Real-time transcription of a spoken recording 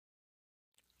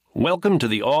Welcome to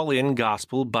the All-In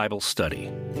Gospel Bible Study.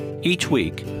 Each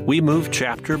week, we move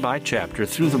chapter by chapter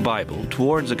through the Bible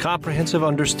towards a comprehensive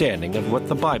understanding of what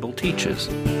the Bible teaches.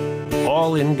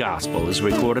 All-In Gospel is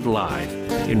recorded live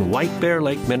in White Bear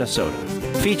Lake, Minnesota,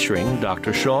 featuring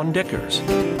Dr. Sean Dickers.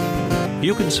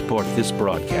 You can support this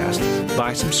broadcast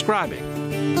by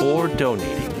subscribing or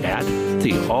donating at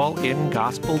the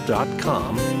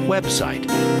allingospel.com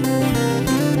website.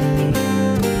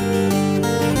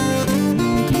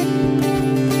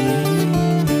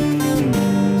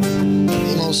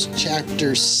 Amos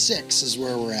chapter 6 is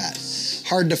where we're at.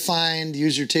 Hard to find.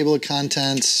 Use your table of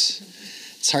contents.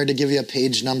 It's hard to give you a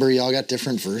page number. Y'all got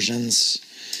different versions.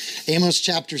 Amos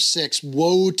chapter 6,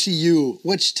 woe to you,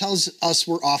 which tells us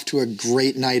we're off to a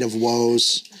great night of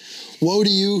woes. Woe to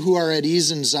you who are at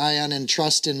ease in Zion and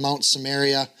trust in Mount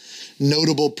Samaria,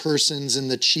 notable persons in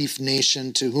the chief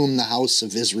nation to whom the house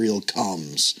of Israel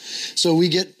comes. So we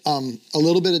get a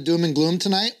little bit of doom and gloom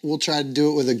tonight. We'll try to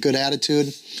do it with a good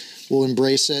attitude. We'll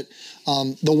embrace it.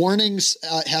 The warnings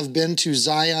have been to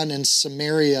Zion and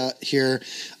Samaria here.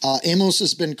 Amos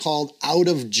has been called out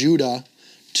of Judah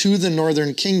to the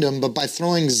northern kingdom, but by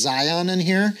throwing Zion in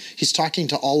here, he's talking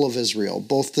to all of Israel,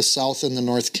 both the south and the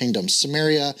north kingdom.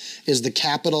 Samaria is the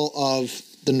capital of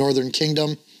the northern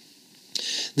kingdom.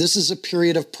 This is a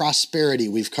period of prosperity.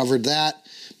 We've covered that.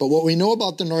 But what we know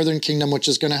about the northern kingdom, which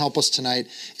is going to help us tonight,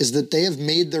 is that they have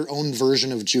made their own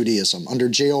version of Judaism under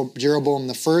Jeroboam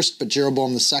the first, but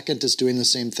Jeroboam the second is doing the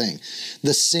same thing.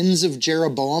 The sins of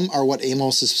Jeroboam are what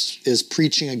Amos is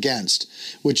preaching against,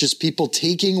 which is people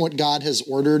taking what God has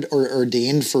ordered or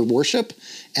ordained for worship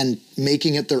and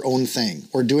making it their own thing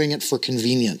or doing it for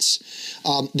convenience.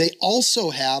 They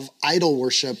also have idol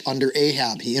worship under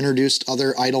Ahab. He introduced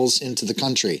other idols into the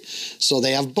country. So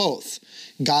they have both.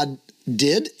 God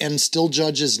did and still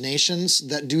judges nations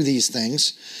that do these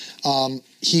things.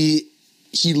 He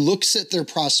looks at their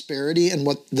prosperity, and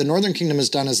what the northern kingdom has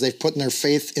done is they've put their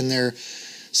faith in their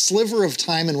sliver of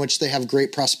time in which they have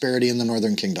great prosperity in the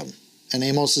northern kingdom. And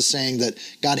Amos is saying that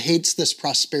God hates this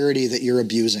prosperity that you're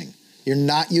abusing. You're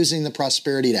not using the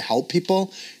prosperity to help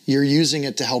people. You're using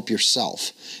it to help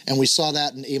yourself. And we saw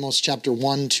that in Amos chapter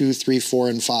 1, 2, 3, 4,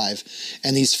 and 5.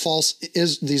 And these false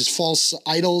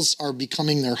idols are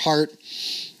becoming their heart.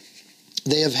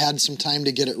 They have had some time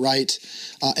to get it right.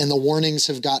 And the warnings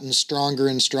have gotten stronger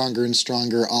and stronger and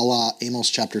stronger, a la Amos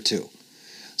chapter 2.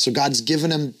 So God's given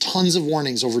them tons of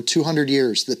warnings over 200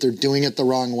 years that they're doing it the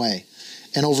wrong way.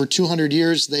 And over 200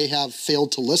 years, they have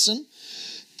failed to listen.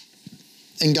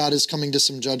 And God is coming to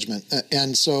some judgment.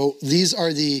 And so these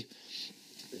are the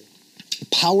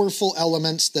powerful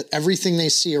elements that everything they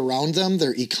see around them,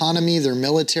 their economy, their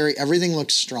military, everything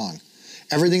looks strong.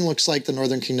 Everything looks like the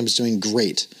northern kingdom is doing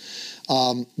great.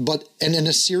 And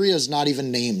Assyria is not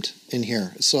even named in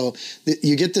here. So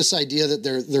you get this idea that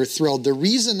they're thrilled. The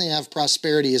reason they have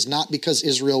prosperity is not because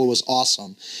Israel was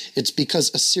awesome. It's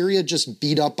because Assyria just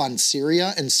beat up on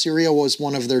Syria, and Syria was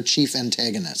one of their chief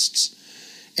antagonists.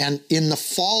 And in the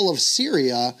fall of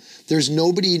Syria, there's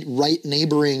nobody right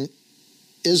neighboring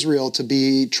Israel to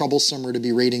be troublesome or to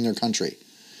be raiding their country.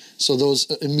 So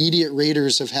those immediate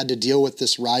raiders have had to deal with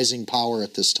this rising power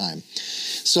at this time.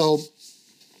 So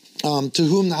to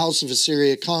whom the house of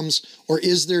Assyria comes, or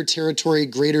is their territory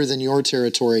greater than your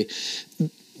territory?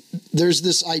 There's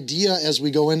this idea as we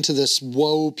go into this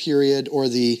woe period or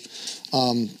the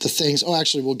things. Oh,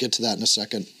 actually, we'll get to that in a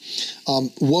second.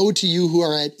 Woe to you who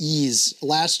are at ease.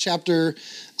 Last chapter,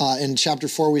 in chapter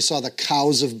 4, we saw the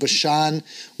cows of Bashan,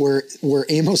 where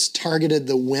Amos targeted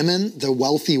the women, the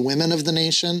wealthy women of the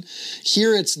nation.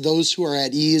 Here, it's those who are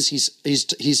at ease.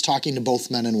 He's talking to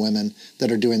both men and women that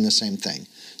are doing the same thing.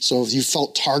 So if you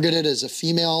felt targeted as a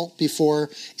female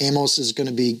before, Amos is going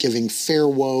to be giving fair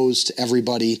woes to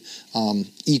everybody,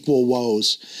 equal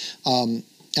woes.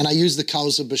 And I use the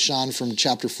cows of Bashan from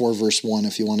chapter 4, verse 1,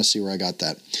 if you want to see where I got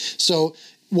that. So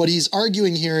what he's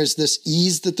arguing here is this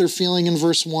ease that they're feeling in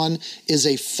verse 1 is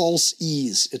a false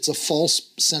ease. It's a false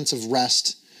sense of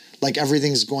rest, like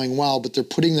everything's going well, but they're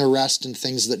putting their rest in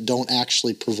things that don't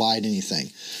actually provide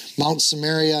anything. Mount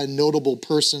Samaria and notable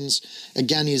persons,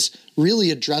 again, he's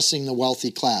really addressing the wealthy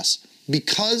class.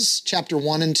 Because chapter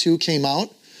 1 and 2 came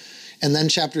out, and then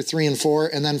chapter 3 and 4,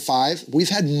 and then 5, we've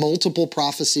had multiple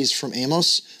prophecies from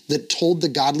Amos that told the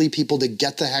godly people to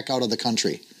get the heck out of the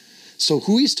country. So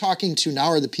who he's talking to now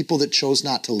are the people that chose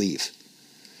not to leave.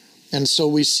 And so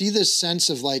we see this sense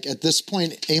of like, at this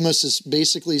point, Amos is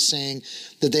basically saying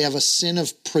that they have a sin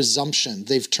of presumption.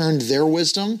 They've turned their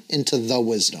wisdom into the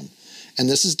wisdom. And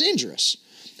this is dangerous.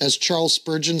 As Charles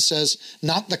Spurgeon says,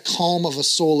 not the calm of a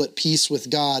soul at peace with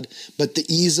God, but the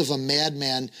ease of a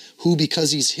madman who,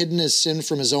 because he's hidden his sin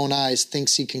from his own eyes,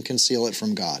 thinks he can conceal it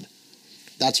from God.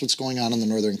 That's what's going on in the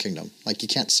northern kingdom. Like, you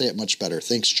can't say it much better.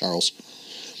 Thanks, Charles.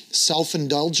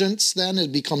 Self-indulgence, then,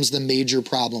 it becomes the major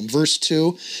problem. Verse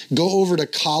 2, go over to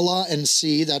Kala and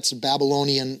see, that's a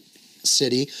Babylonian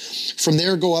city. From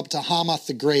there, go up to Hamath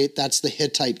the Great, that's the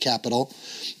Hittite capital.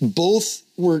 Both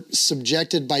were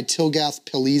subjected by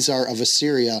Tilgath-Pileser of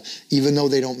Assyria, even though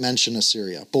they don't mention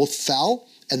Assyria. Both fell,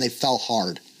 and they fell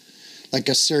hard. Like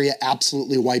Assyria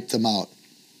absolutely wiped them out.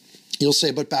 You'll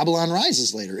say, but Babylon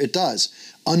rises later. It does.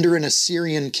 Under an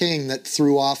Assyrian king that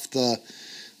threw off the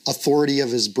authority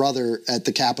of his brother at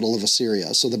the capital of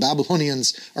Assyria. So the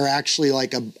Babylonians are actually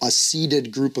like a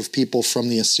seeded group of people from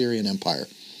the Assyrian Empire.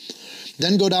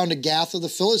 Then go down to Gath of the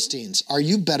Philistines. Are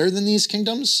you better than these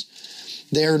kingdoms?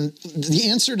 The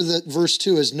answer to the verse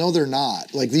 2 is no, they're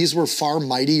not. Like, these were far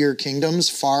mightier kingdoms,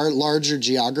 far larger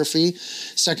geography.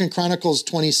 2 Chronicles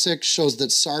 26 shows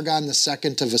that Sargon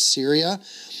II of Assyria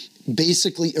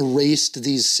basically erased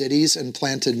these cities and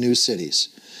planted new cities.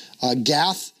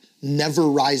 Gath never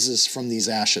rises from these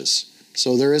ashes.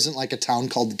 So there isn't like a town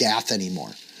called Gath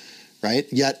anymore, right?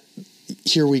 Yet,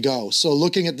 here we go. So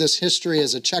looking at this history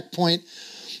as a checkpoint,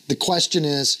 the question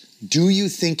is, do you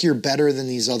think you're better than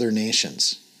these other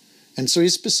nations? And so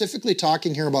he's specifically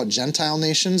talking here about Gentile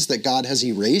nations that God has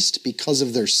erased because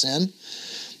of their sin.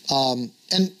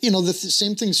 And, you know, the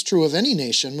same thing's true of any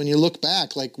nation. When you look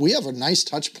back, like, we have a nice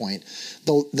touch point.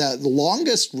 The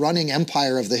longest running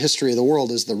empire of the history of the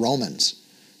world is the Romans.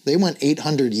 They went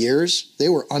 800 years. They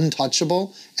were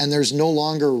untouchable, and there's no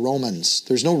longer Romans.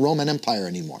 There's no Roman Empire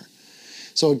anymore.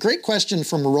 So a great question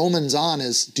from Romans on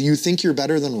is, do you think you're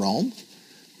better than Rome?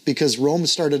 Because Rome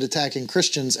started attacking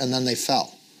Christians, and then they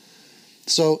fell.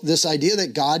 So this idea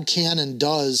that God can and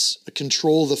does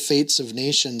control the fates of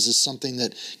nations is something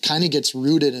that kind of gets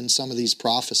rooted in some of these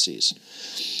prophecies.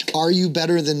 Are you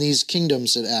better than these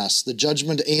kingdoms, it asks. The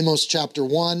judgment of Amos chapter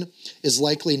 1 is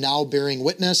likely now bearing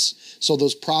witness. So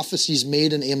those prophecies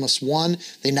made in Amos 1,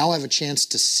 they now have a chance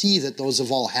to see that those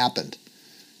have all happened.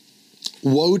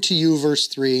 Woe to you, verse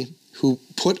 3, who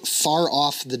put far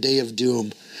off the day of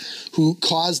doom, who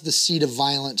caused the seat of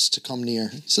violence to come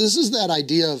near. So this is that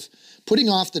idea of putting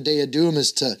off the day of doom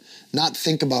is to not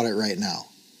think about it right now.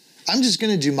 I'm just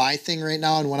going to do my thing right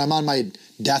now, and when I'm on my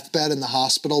deathbed in the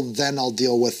hospital, then I'll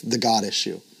deal with the God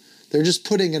issue. They're just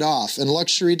putting it off, and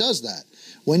luxury does that.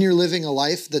 When you're living a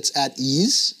life that's at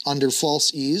ease, under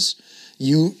false ease,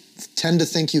 you tend to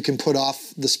think you can put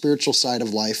off the spiritual side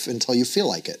of life until you feel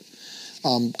like it.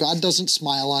 God doesn't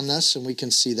smile on this, and we can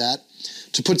see that.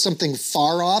 To put something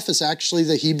far off is actually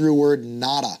the Hebrew word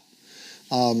nada.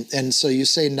 And so you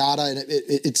say nada, and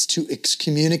it's to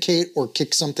excommunicate or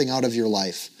kick something out of your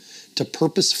life, to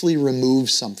purposefully remove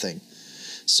something.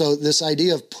 So this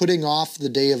idea of putting off the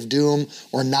day of doom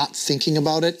or not thinking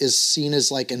about it is seen as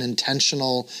like an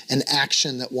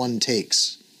action that one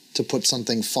takes to put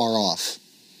something far off.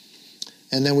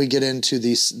 And then we get into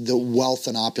the wealth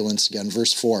and opulence again,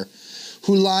 verse 4.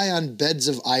 Who lie on beds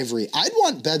of ivory. I'd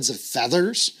want beds of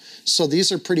feathers. So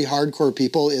these are pretty hardcore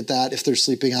people at that if they're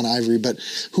sleeping on ivory. But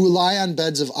who lie on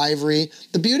beds of ivory.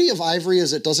 The beauty of ivory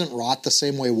is it doesn't rot the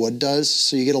same way wood does.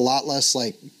 So you get a lot less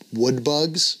like wood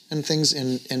bugs and things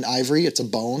in ivory. It's a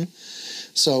bone.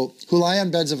 So who lie on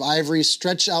beds of ivory,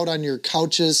 stretch out on your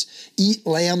couches, eat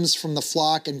lambs from the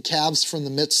flock and calves from the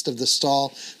midst of the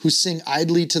stall, who sing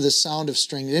idly to the sound of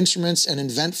stringed instruments and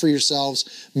invent for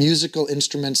yourselves musical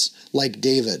instruments like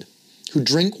David, who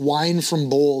drink wine from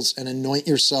bowls and anoint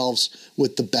yourselves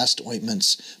with the best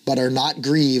ointments, but are not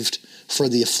grieved for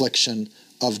the affliction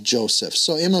of Joseph.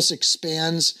 So Amos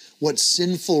expands what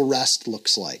sinful rest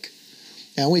looks like.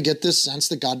 And we get this sense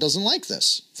that God doesn't like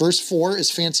this. Verse 4 is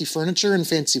fancy furniture and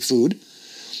fancy food.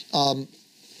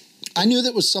 I knew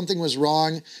that something was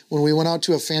wrong when we went out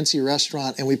to a fancy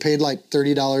restaurant and we paid like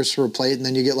 $30 for a plate, and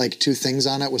then you get like 2 things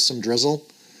on it with some drizzle.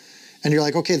 And you're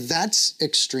like, okay, that's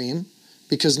extreme,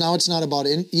 because now it's not about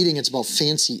eating, it's about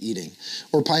fancy eating.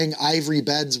 Or buying ivory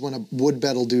beds when a wood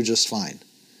bed will do just fine.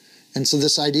 And so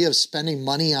this idea of spending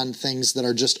money on things that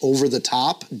are just over the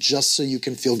top just so you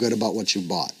can feel good about what you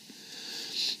bought.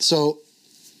 So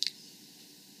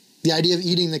the idea of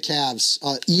eating the calves,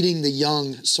 eating the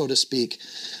young, so to speak,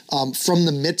 from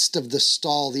the midst of the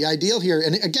stall. The ideal here,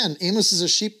 and again, Amos is a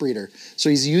sheep breeder,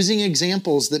 so he's using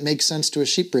examples that make sense to a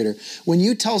sheep breeder. When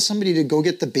you tell somebody to go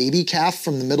get the baby calf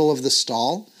from the middle of the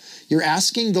stall, you're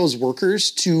asking those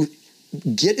workers to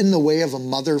get in the way of a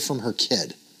mother from her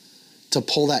kid to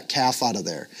pull that calf out of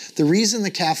there. The reason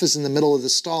the calf is in the middle of the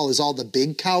stall is all the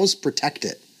big cows protect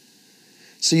it.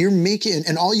 So you're making,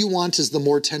 and all you want is the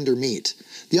more tender meat.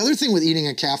 The other thing with eating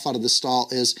a calf out of the stall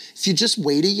is if you just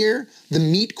wait a year, the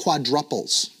meat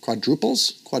quadruples.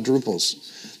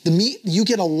 Quadruples. The meat, you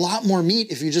get a lot more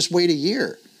meat if you just wait a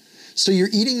year. So you're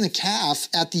eating the calf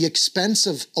at the expense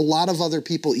of a lot of other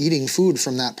people eating food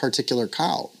from that particular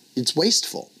cow. It's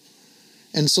wasteful.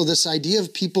 And so this idea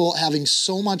of people having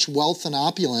so much wealth and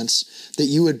opulence that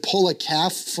you would pull a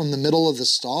calf from the middle of the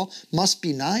stall must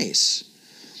be nice.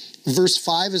 Verse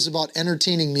 5 is about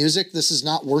entertaining music. This is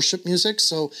not worship music.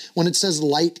 So when it says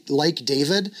like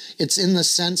David, it's in the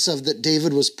sense of that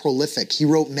David was prolific. He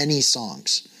wrote many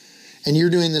songs. And you're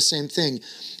doing the same thing.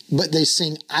 But they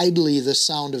sing idly the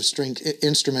sound of string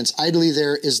instruments. Idly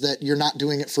there is that you're not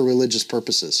doing it for religious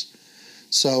purposes.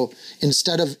 So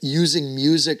instead of using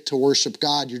music to worship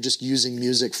God, you're just using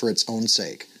music for its own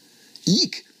sake.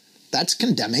 Eek! That's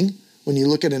condemning when you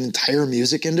look at an entire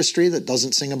music industry that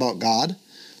doesn't sing about God.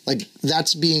 Like,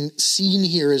 that's being seen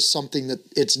here as something that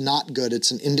it's not good. It's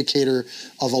an indicator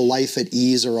of a life at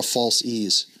ease or a false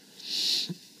ease.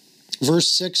 Verse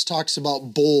 6 talks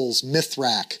about bowls,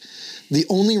 mithrak. The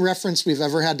only reference we've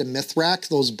ever had to mithrak,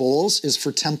 those bowls, is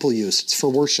for temple use. It's for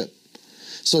worship.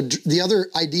 So the other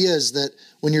idea is that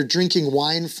when you're drinking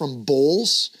wine from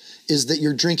bowls, is that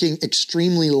you're drinking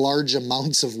extremely large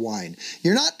amounts of wine.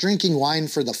 You're not drinking wine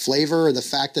for the flavor or the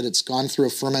fact that it's gone through a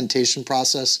fermentation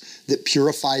process that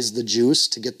purifies the juice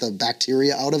to get the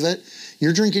bacteria out of it.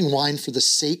 You're drinking wine for the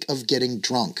sake of getting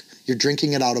drunk. You're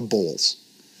drinking it out of bowls,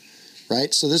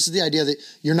 right? So this is the idea that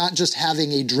you're not just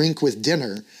having a drink with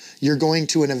dinner. You're going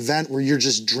to an event where you're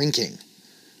just drinking,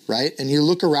 right? And you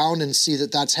look around and see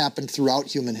that that's happened throughout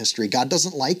human history. God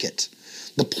doesn't like it.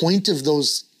 The point of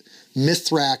those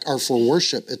mithrak are for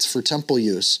worship. It's for temple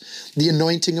use. The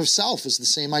anointing of self is the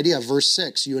same idea. Verse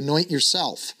 6, you anoint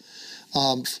yourself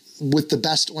with the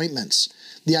best ointments.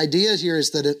 The idea here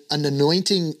is that an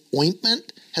anointing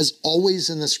ointment has always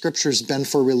in the scriptures been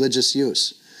for religious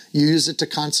use. You use it to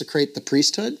consecrate the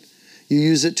priesthood. You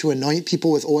use it to anoint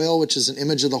people with oil, which is an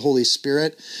image of the Holy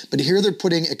Spirit. But here they're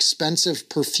putting expensive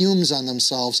perfumes on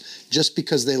themselves just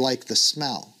because they like the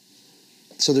smell.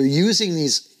 So they're using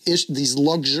these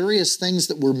luxurious things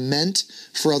that were meant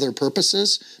for other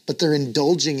purposes, but they're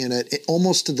indulging in it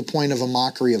almost to the point of a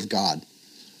mockery of God.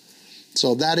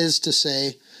 So that is to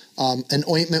say, an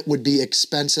ointment would be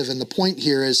expensive, and the point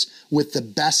here is with the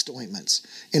best ointments.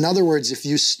 In other words, if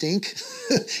you stink,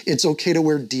 it's okay to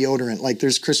wear deodorant. Like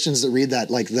there's Christians that read that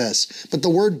like this. But the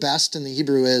word best in the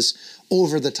Hebrew is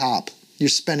over the top. You're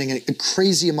spending a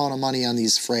crazy amount of money on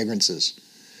these fragrances.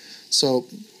 So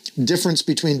difference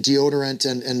between deodorant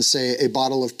and say a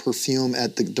bottle of perfume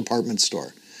at the department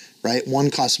store, right?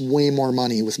 One costs way more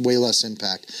money with way less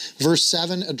impact. Verse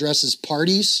 7 addresses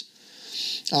parties.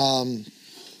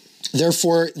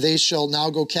 Therefore, they shall now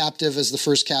go captive as the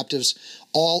first captives,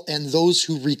 all and those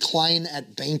who recline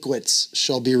at banquets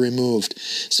shall be removed.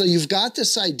 So you've got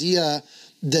this idea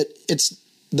that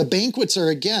the banquets are,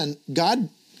 again, God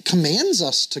commands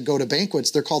us to go to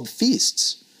banquets. They're called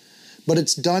feasts, but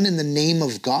it's done in the name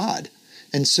of God.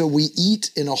 And so we eat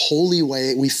in a holy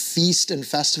way. We feast and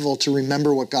festival to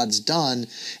remember what God's done.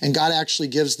 And God actually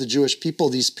gives the Jewish people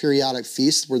these periodic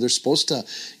feasts where they're supposed to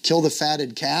kill the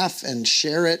fatted calf and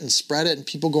share it and spread it, and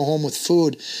people go home with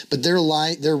food. But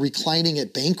they're reclining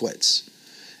at banquets.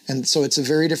 And so it's a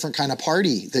very different kind of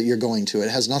party that you're going to. It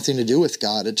has nothing to do with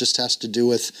God. It just has to do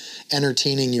with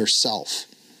entertaining yourself.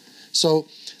 So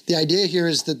the idea here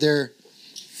is that they're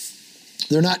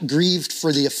not grieved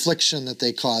for the affliction that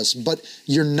they cause, but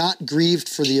you're not grieved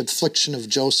for the affliction of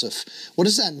Joseph. What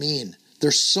does that mean?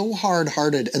 They're so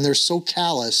hard-hearted and they're so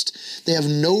calloused, they have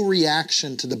no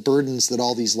reaction to the burdens that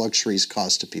all these luxuries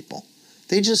cause to people.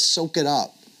 They just soak it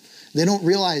up. They don't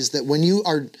realize that when you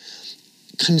are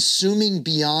consuming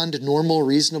beyond normal,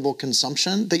 reasonable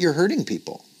consumption, that you're hurting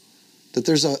people, that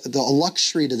there's a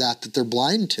luxury to that they're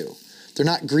blind to. They're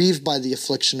not grieved by the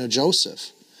affliction of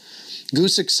Joseph.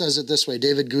 Gusick says it this way,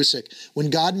 David Gusick, when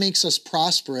God makes us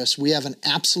prosperous, we have an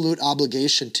absolute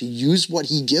obligation to use what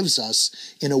he gives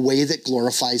us in a way that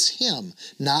glorifies him,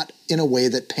 not in a way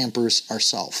that pampers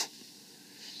ourselves.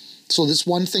 So it's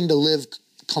one thing to live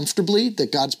comfortably,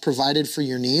 that God's provided for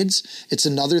your needs. It's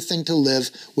another thing to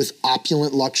live with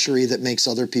opulent luxury that makes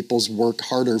other people's work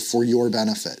harder for your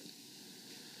benefit.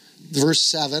 Verse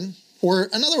 7, or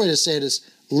another way to say it is,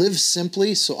 live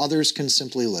simply so others can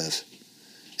simply live.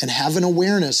 And have an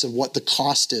awareness of what the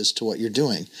cost is to what you're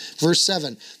doing. Verse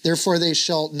 7, therefore they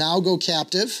shall now go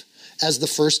captive as the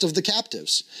first of the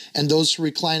captives, and those who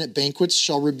recline at banquets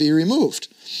shall be removed.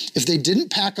 If they didn't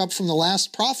pack up from the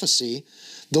last prophecy,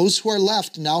 Those who are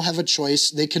left now have a choice.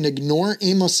 They can ignore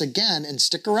Amos again and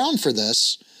stick around for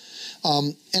this.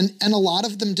 And a lot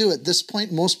of them do. At this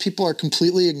point, most people are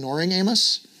completely ignoring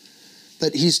Amos,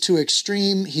 that he's too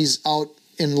extreme. He's out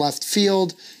in left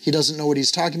field. He doesn't know what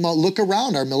he's talking about. Look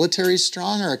around. Our military's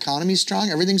strong. Our economy's strong.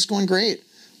 Everything's going great.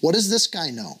 What does this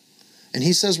guy know? And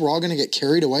he says we're all going to get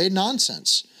carried away.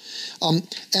 Nonsense.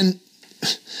 And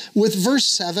with verse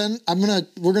 7,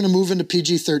 we're going to move into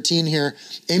PG-13 here.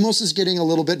 Amos is getting a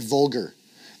little bit vulgar.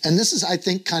 And this is, I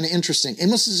think, kind of interesting.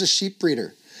 Amos is a sheep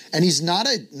breeder. And he's not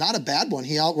a bad one.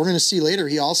 We're going to see later,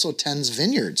 he also tends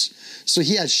vineyards. So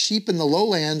he has sheep in the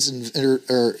lowlands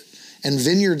and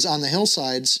vineyards on the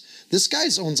hillsides. This guy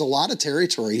owns a lot of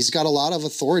territory. He's got a lot of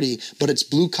authority, but it's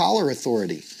blue-collar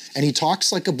authority. And he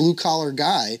talks like a blue-collar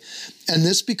guy. And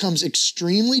this becomes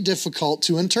extremely difficult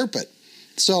to interpret.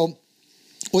 So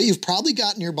what you've probably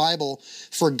got in your Bible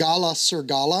for gala sur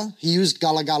gala, he used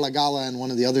gala gala gala and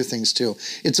one of the other things too.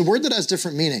 It's a word that has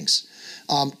different meanings.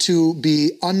 To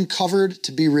be uncovered,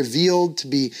 to be revealed, to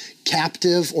be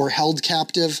captive or held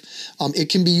captive. It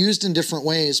can be used in different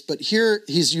ways, but here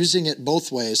he's using it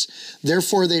both ways.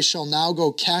 Therefore they shall now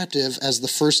go captive as the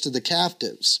first of the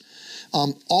captives.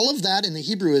 All of that in the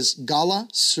Hebrew is gala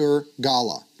sur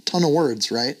gala. Ton of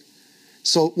words, right?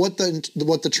 So what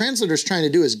the translator is trying to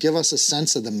do is give us a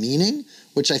sense of the meaning,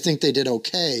 which I think they did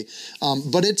okay.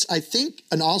 But it's, I think,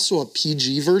 and also a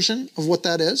PG version of what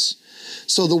that is.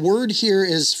 So the word here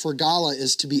is for gala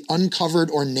is to be uncovered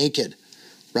or naked,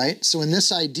 right? So in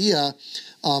this idea,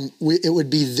 it would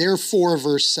be therefore,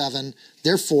 verse 7,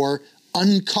 therefore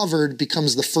uncovered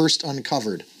becomes the first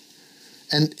uncovered.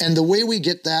 And the way we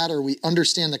get that, or we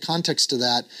understand the context of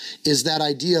that, is that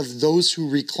idea of those who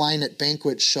recline at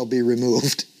banquets shall be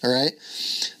removed, all right?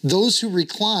 Those who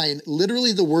recline,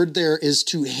 literally the word there is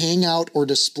to hang out or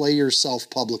display yourself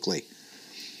publicly.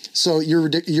 So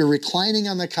you're reclining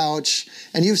on the couch,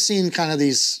 and you've seen kind of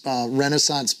these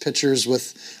Renaissance pictures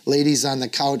with ladies on the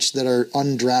couch that are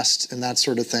undressed and that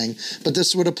sort of thing. But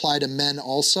this would apply to men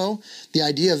also. The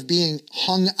idea of being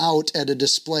hung out at a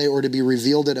display or to be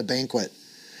revealed at a banquet.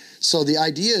 So the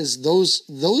idea is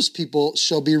those people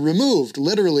shall be removed.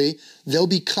 Literally, they'll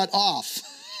be cut off.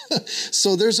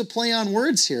 So there's a play on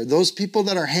words here. Those people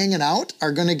that are hanging out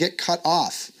are going to get cut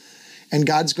off. And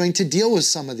God's going to deal with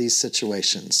some of these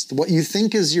situations. What you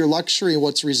think is your luxury,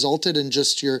 what's resulted in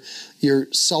just your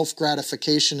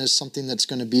self-gratification is something that's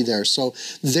going to be there. So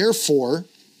therefore,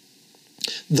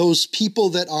 those people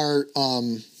that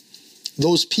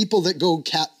go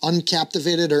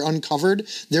uncaptivated or uncovered,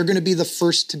 they're going to be the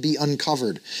first to be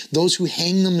uncovered. Those who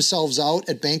hang themselves out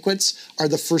at banquets are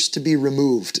the first to be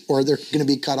removed, or they're going to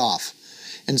be cut off.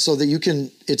 And so that you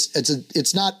can,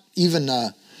 it's not even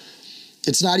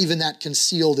that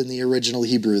concealed in the original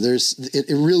Hebrew. It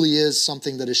really is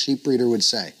something that a sheep breeder would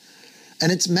say.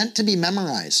 And it's meant to be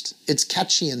memorized. It's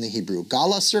catchy in the Hebrew.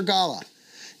 Gala sur gala.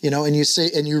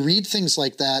 And you read things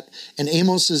like that, and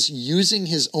Amos is using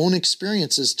his own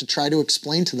experiences to try to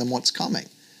explain to them what's coming.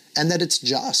 And that it's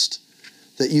just.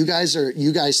 That you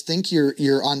guys think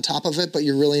you're on top of it, but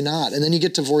you're really not. And then you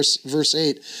get to verse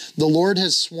 8. The Lord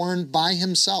has sworn by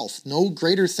himself. No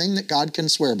greater thing that God can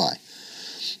swear by.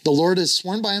 The Lord has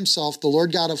sworn by himself, the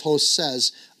Lord God of hosts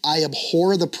says, I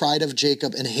abhor the pride of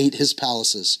Jacob and hate his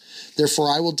palaces. Therefore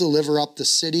I will deliver up the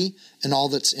city and all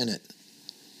that's in it.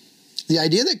 The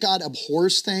idea that God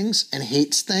abhors things and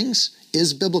hates things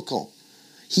is biblical.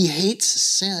 He hates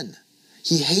sin.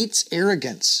 He hates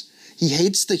arrogance. He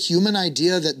hates the human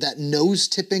idea that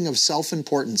nose-tipping of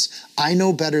self-importance. I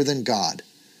know better than God.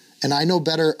 And I know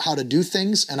better how to do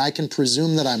things, and I can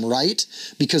presume that I'm right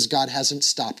because God hasn't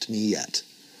stopped me yet.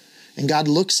 And God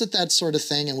looks at that sort of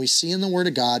thing, and we see in the Word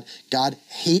of God, God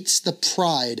hates the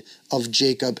pride of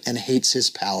Jacob and hates his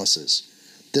palaces.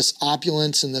 This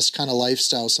opulence and this kind of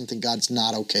lifestyle is something God's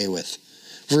not okay with.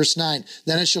 Verse 9,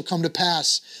 then it shall come to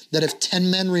pass that if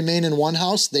 10 men remain in one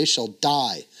house, they shall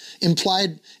die.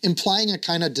 Implying a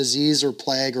kind of disease or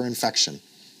plague or infection.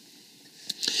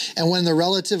 And when the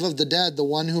relative of the dead, the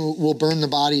one who will burn the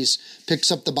bodies,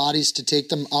 picks up the bodies to take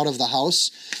them out of the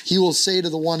house, he will say to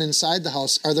the one inside the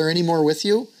house, are there any more with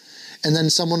you? And then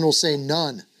someone will say,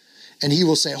 none. And he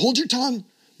will say, hold your tongue.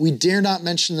 We dare not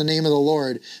mention the name of the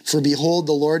Lord. For behold,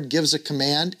 the Lord gives a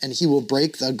command, and he will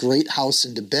break the great house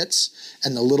into bits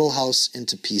and the little house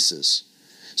into pieces.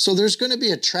 So there's going to be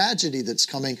a tragedy that's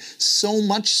coming, so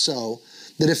much so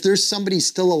that if there's somebody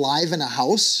still alive in a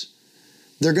house,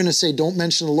 they're going to say, don't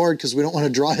mention the Lord because we don't want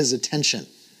to draw his attention,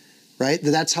 right?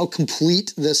 That's how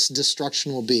complete this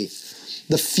destruction will be.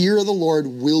 The fear of the Lord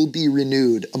will be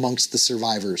renewed amongst the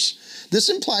survivors. This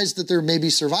implies that there may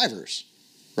be survivors,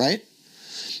 right?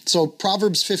 So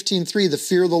Proverbs 15:3, the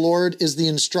fear of the Lord is the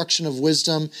instruction of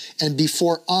wisdom, and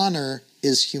before honor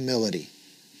is humility.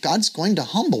 God's going to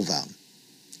humble them.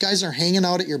 You guys are hanging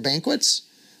out at your banquets?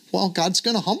 Well, God's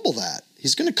going to humble that.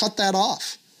 He's going to cut that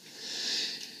off.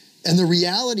 And the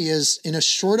reality is, in a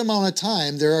short amount of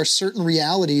time, there are certain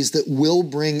realities that will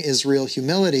bring Israel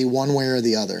humility one way or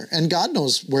the other. And God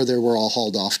knows where they were all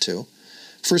hauled off to.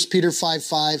 1 Peter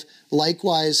 5:5,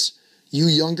 likewise, you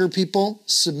younger people,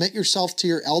 submit yourself to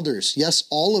your elders. Yes,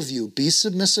 all of you, be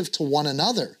submissive to one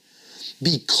another.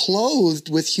 Be clothed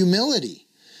with humility.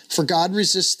 For God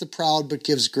resists the proud, but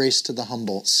gives grace to the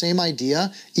humble. Same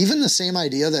idea, even the same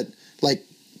idea that like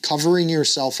covering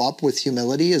yourself up with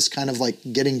humility is kind of like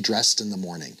getting dressed in the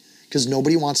morning, because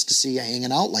nobody wants to see you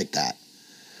hanging out like that.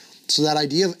 So that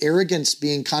idea of arrogance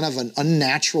being kind of an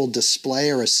unnatural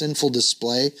display or a sinful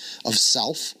display of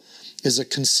self is a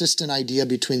consistent idea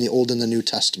between the Old and the New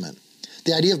Testament.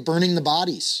 The idea of burning the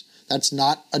bodies, that's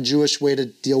not a Jewish way to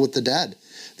deal with the dead.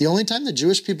 The only time the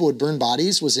Jewish people would burn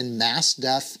bodies was in mass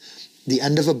death, the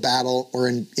end of a battle, or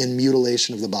in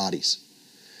mutilation of the bodies.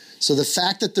 So the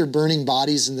fact that they're burning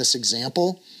bodies in this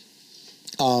example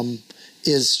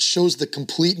shows the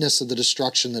completeness of the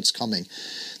destruction that's coming.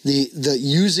 The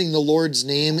using the Lord's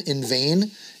name in vain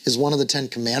is one of the 10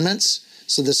 Commandments.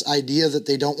 So this idea that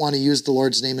they don't want to use the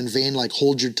Lord's name in vain, like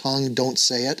hold your tongue, don't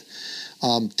say it.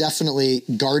 Definitely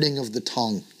guarding of the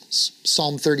tongue.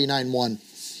 Psalm 39:1.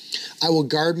 I will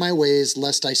guard my ways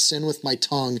lest I sin with my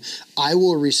tongue. I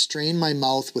will restrain my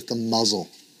mouth with the muzzle.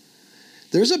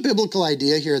 There's a biblical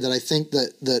idea here that I think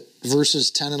that verses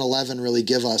 10 and 11 really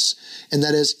give us, and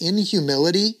that is, in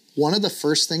humility, one of the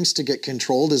first things to get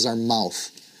controlled is our mouth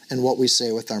and what we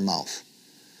say with our mouth.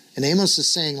 And Amos is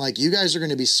saying, like, you guys are going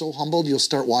to be so humbled, you'll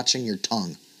start watching your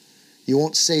tongue. You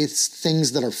won't say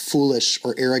things that are foolish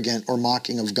or arrogant or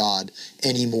mocking of God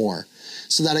anymore.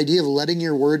 So that idea of letting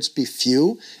your words be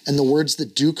few, and the words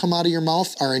that do come out of your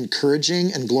mouth are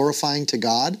encouraging and glorifying to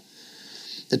God.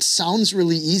 It sounds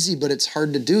really easy, but it's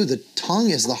hard to do. The tongue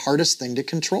is the hardest thing to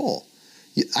control.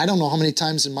 I don't know how many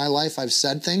times in my life I've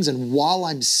said things, and while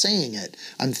I'm saying it,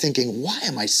 I'm thinking, why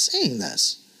am I saying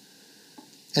this?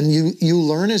 And you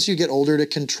learn as you get older to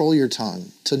control your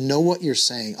tongue, to know what you're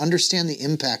saying, understand the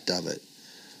impact of it.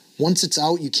 Once it's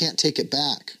out, you can't take it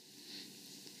back.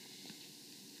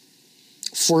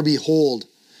 For behold,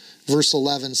 verse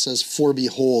 11 says, for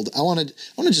behold. I want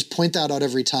to just point that out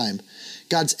every time.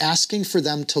 God's asking for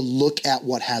them to look at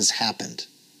what has happened.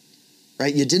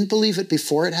 Right? You didn't believe it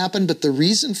before it happened, but the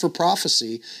reason for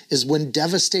prophecy is when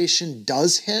devastation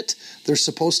does hit, they're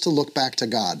supposed to look back to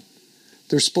God.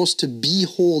 They're supposed to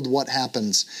behold what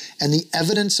happens. And the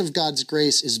evidence of God's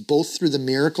grace is both through the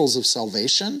miracles of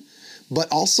salvation, but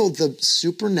also the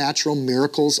supernatural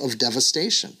miracles of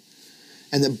devastation.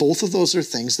 And that both of those are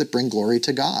things that bring glory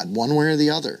to God, one way or the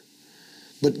other.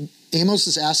 But Amos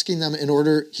is asking them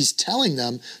he's telling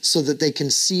them so that they can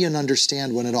see and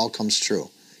understand when it all comes true.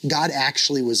 God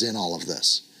actually was in all of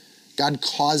this. God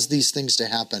caused these things to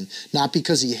happen, not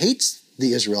because he hates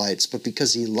the Israelites, but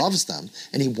because he loves them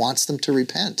and he wants them to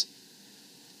repent.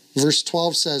 Verse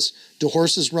 12 says, do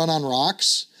horses run on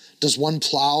rocks? Does one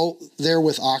plow there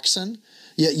with oxen?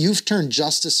 Yet you've turned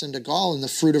justice into gall and the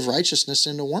fruit of righteousness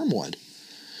into wormwood.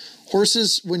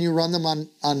 Horses, when you run them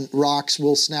on rocks,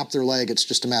 will snap their leg. It's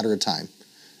just a matter of time.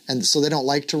 And so they don't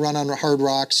like to run on hard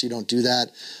rocks. You don't do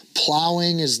that.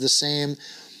 Plowing is the same.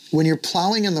 When you're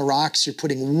plowing in the rocks, you're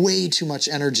putting way too much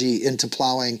energy into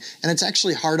plowing, and it's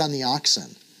actually hard on the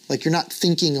oxen. Like, you're not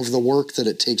thinking of the work that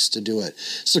it takes to do it.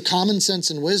 So common sense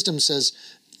and wisdom says,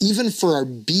 even for our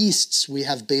beasts, we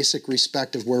have basic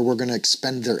respect of where we're going to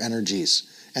expend their energies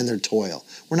and their toil.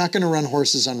 We're not going to run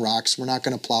horses on rocks. We're not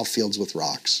going to plow fields with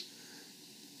rocks.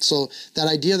 So that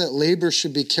idea that labor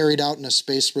should be carried out in a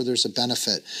space where there's a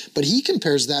benefit. But he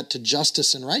compares that to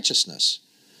justice and righteousness.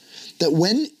 That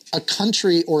when a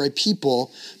country or a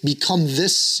people become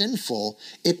this sinful,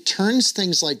 it turns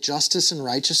things like justice and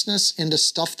righteousness into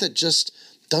stuff that just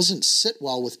doesn't sit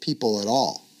well with people at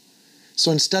all.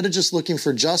 So instead of just looking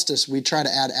for justice, we try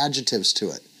to add adjectives to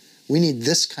it. We need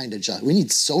this kind of justice. We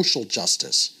need social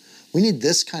justice. We need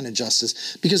this kind of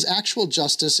justice, because actual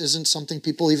justice isn't something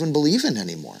people even believe in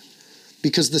anymore,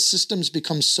 because the systems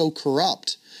become so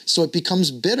corrupt. So it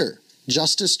becomes bitter.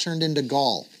 Justice turned into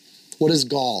gall. What is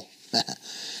gall?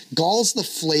 Gall's the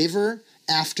flavor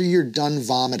after you're done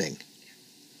vomiting,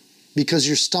 because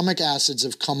your stomach acids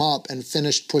have come up and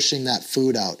finished pushing that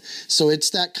food out. So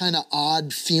it's that kind of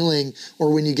odd feeling,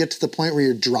 or when you get to the point where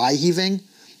you're dry heaving,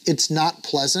 it's not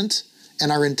pleasant,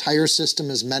 and our entire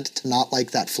system is meant to not like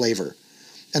that flavor.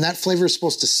 And that flavor is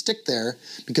supposed to stick there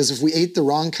because if we ate the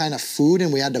wrong kind of food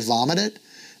and we had to vomit it,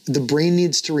 the brain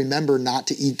needs to remember not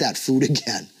to eat that food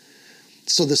again.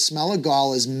 So the smell of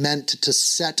gall is meant to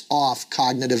set off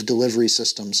cognitive delivery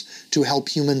systems to help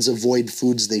humans avoid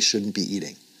foods they shouldn't be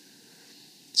eating.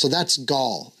 So that's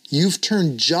gall. You've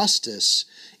turned justice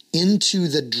into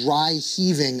the dry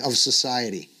heaving of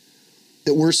society.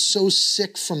 That we're so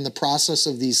sick from the process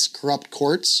of these corrupt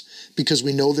courts because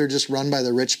we know they're just run by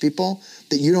the rich people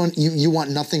that you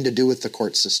want nothing to do with the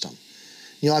court system.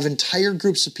 You'll have entire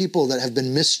groups of people that have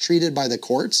been mistreated by the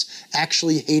courts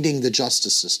actually hating the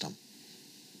justice system.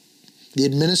 The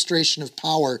administration of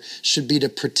power should be to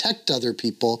protect other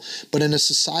people, but in a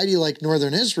society like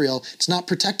Northern Israel, it's not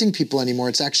protecting people anymore,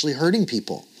 it's actually hurting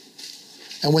people.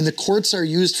 And when the courts are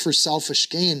used for selfish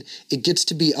gain, it gets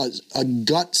to be a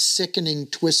gut-sickening,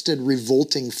 twisted,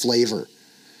 revolting flavor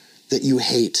that you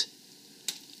hate.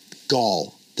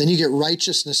 Gall. Then you get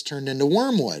righteousness turned into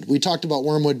wormwood. We talked about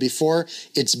wormwood before.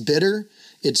 It's bitter.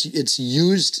 It's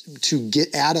used to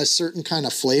add a certain kind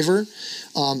of flavor.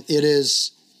 It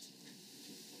is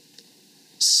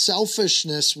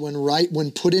selfishness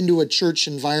when put into a church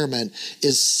environment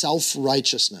is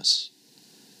self-righteousness.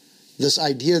 This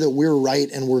idea that we're right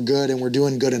and we're good and we're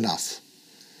doing good enough,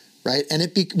 right?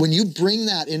 And when you bring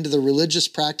that into the religious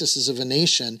practices of a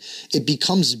nation, it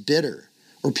becomes bitter,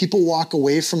 or people walk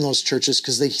away from those churches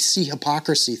because they see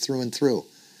hypocrisy through and through.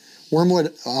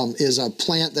 Wormwood is a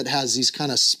plant that has these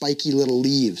kind of spiky little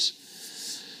leaves.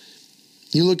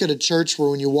 You look at a church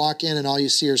where when you walk in and all you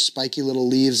see are spiky little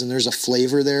leaves and there's a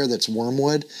flavor there that's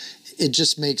wormwood, it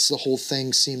just makes the whole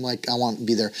thing seem like I want to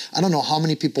be there. I don't know how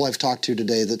many people I've talked to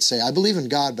today that say, I believe in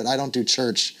God, but I don't do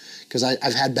church because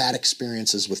I've had bad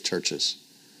experiences with churches.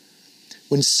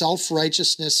 When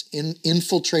self-righteousness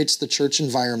infiltrates the church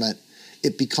environment,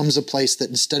 it becomes a place that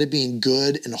instead of being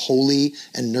good and holy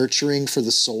and nurturing for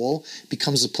the soul,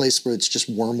 becomes a place where it's just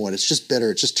wormwood. It's just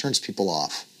bitter. It just turns people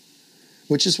off.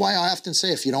 Which is why I often say,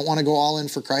 if you don't want to go all in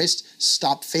for Christ,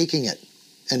 stop faking it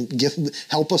and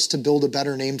help us to build a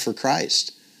better name for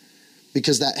Christ.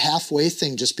 Because that halfway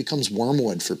thing just becomes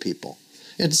wormwood for people.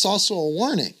 It's also a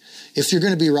warning. If you're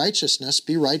going to be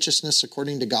righteousness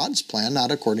according to God's plan,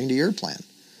 not according to your plan.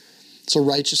 So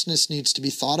righteousness needs to be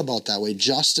thought about that way.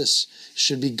 Justice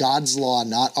should be God's law,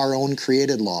 not our own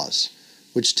created laws,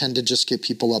 which tend to just get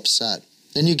people upset.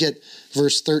 Then you get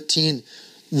verse 13,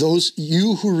 those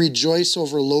you who rejoice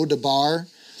over Lo-Debar,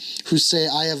 who say,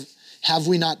 have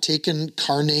we not taken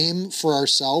Karnaim for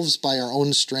ourselves by our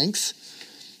own strength?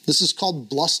 This is called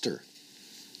bluster.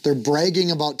 They're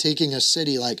bragging about taking a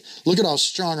city like, look at how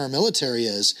strong our military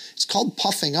is. It's called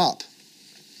puffing up.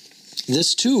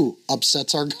 This too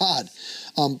upsets our God.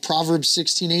 Proverbs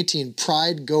 16:18,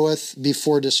 pride goeth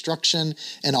before destruction,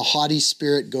 and a haughty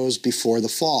spirit goes before the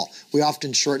fall. We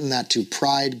often shorten that to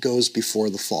pride goes before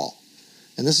the fall.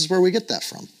 And this is where we get that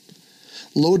from.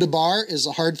 Lo-Debar is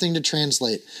a hard thing to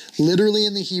translate. Literally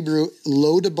in the Hebrew,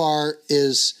 Lo-Debar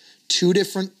is two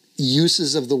different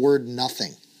uses of the word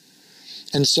nothing.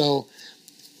 And so,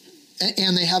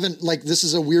 and they haven't, like, this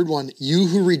is a weird one. You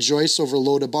who rejoice over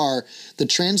Lo-Debar, the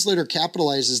translator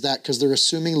capitalizes that because they're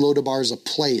assuming Lo-Debar is a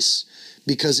place,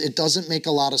 because it doesn't make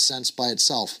a lot of sense by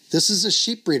itself. This is a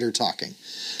sheep breeder talking.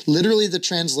 Literally the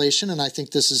translation, and I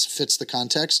think this fits the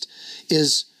context,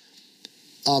 is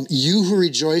you who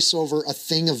rejoice over a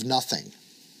thing of nothing.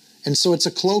 And so it's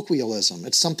a colloquialism.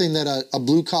 It's something that a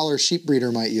blue-collar sheep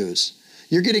breeder might use.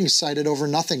 You're getting excited over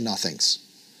nothings.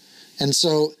 And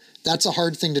so that's a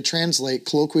hard thing to translate.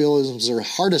 Colloquialisms are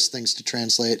hardest things to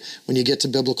translate when you get to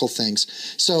biblical things.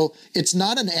 So it's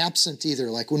not an absent either.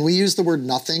 Like when we use the word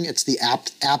nothing, it's the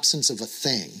absence of a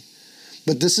thing.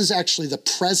 But this is actually the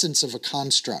presence of a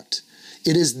construct.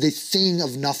 It is the thing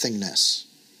of nothingness.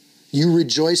 You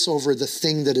rejoice over the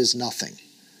thing that is nothing.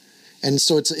 And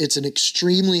so it's an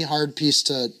extremely hard piece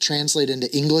to translate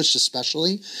into English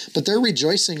especially, but they're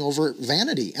rejoicing over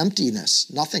vanity,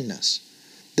 emptiness, nothingness.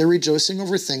 They're rejoicing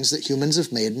over things that humans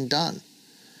have made and done.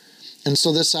 And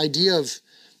so this idea of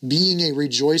being a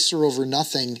rejoicer over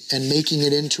nothing and making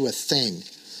it into a thing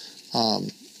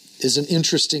is an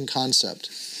interesting concept.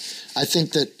 I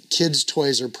think that kids'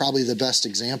 toys are probably the best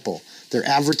example. They're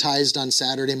advertised on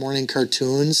Saturday morning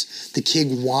cartoons. The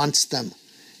kid wants them.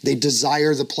 They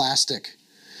desire the plastic.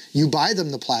 You buy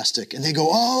them the plastic, and they go,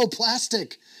 oh,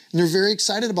 plastic. And they're very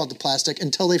excited about the plastic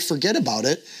until they forget about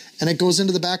it, and it goes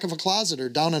into the back of a closet or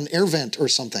down an air vent or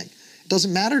something. It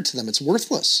doesn't matter to them. It's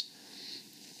worthless.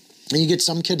 And you get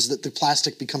some kids that the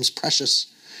plastic becomes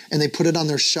precious, and they put it on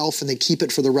their shelf, and they keep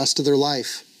it for the rest of their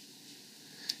life.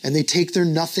 And they take their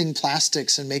nothing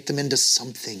plastics and make them into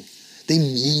something. They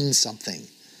mean something.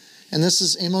 And this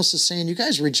is, Amos is saying, you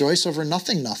guys rejoice over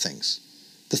nothings,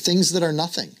 the things that are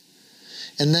nothing.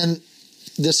 And then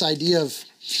this idea of,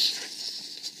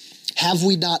 have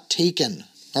we not taken,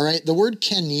 all right? The word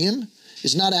kenim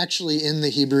is not actually in the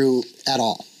Hebrew at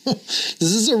all. This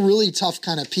is a really tough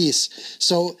kind of piece.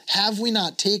 So have we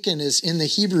not taken is in the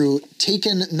Hebrew,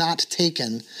 taken, not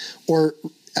taken, or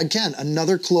again,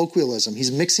 another colloquialism.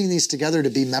 He's mixing these together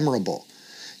to be memorable.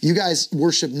 You guys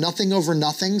worship nothing over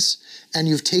nothings, and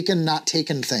you've taken, not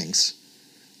taken things,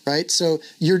 right? So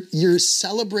you're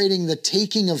celebrating the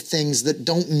taking of things that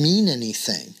don't mean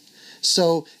anything.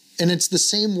 So, and it's the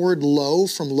same word lo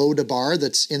from lo to bar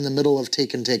that's in the middle of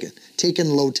taken,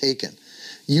 lo, taken.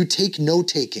 You take no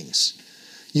takings.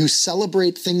 You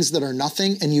celebrate things that are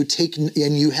nothing, and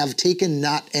you have taken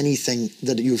not anything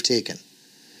that you've taken.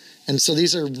 And so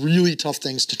these are really tough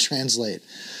things to translate.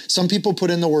 Some people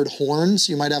put in the word horns.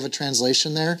 You might have a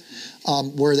translation there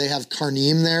where they have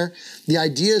karnim there. The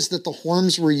idea is that the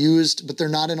horns were used, but they're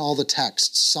not in all the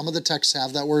texts. Some of the texts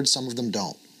have that word, some of them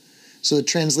don't. So the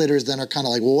translators then are kind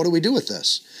of like, well, what do we do with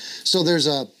this? So there's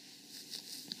a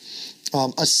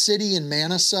city in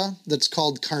Manasseh that's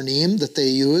called Karnim that they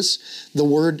use. The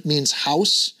word means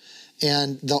house,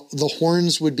 and the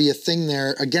horns would be a thing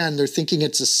there. Again, they're thinking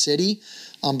it's a city,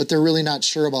 but they're really not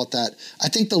sure about that. I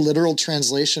think the literal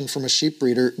translation from a sheep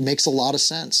breeder makes a lot of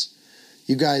sense.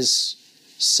 You guys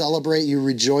celebrate, you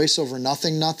rejoice over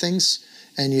nothings,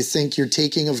 and you think your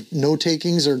taking of no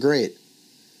takings are great.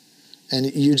 And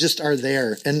you just are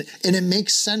there. And it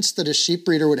makes sense that a sheep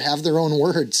breeder would have their own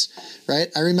words, right?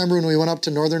 I remember when we went up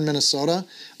to northern Minnesota,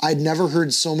 I'd never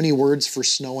heard so many words for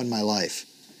snow in my life.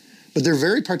 But they're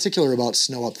very particular about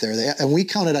snow up there. And we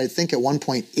counted, I think, at one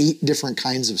point, 8 different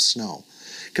kinds of snow.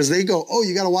 Because they go, oh,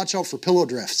 you got to watch out for pillow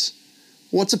drifts.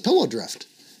 What's a pillow drift?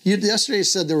 Yesterday you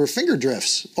said there were finger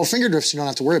drifts. Oh, finger drifts you don't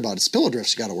have to worry about. It's pillow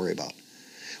drifts you got to worry about.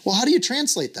 Well, how do you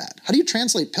translate that? How do you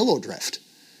translate pillow drift?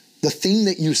 The thing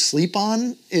that you sleep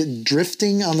on,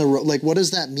 drifting on the road, like what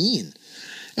does that mean?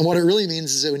 And what it really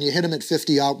means is that when you hit them at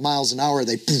 50 miles an hour,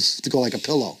 they poof, to go like a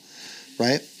pillow,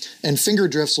 right? And finger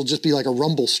drifts will just be like a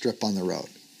rumble strip on the road.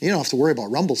 You don't have to worry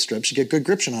about rumble strips. You get good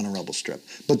gription on a rumble strip.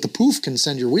 But the poof can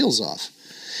send your wheels off.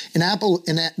 In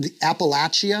the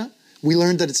Appalachia, we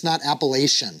learned that it's not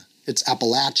Appalachian, it's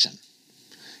Appalachian.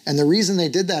 And the reason they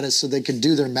did that is so they could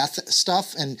do their meth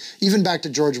stuff. And even back to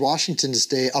George Washington's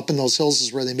day, up in those hills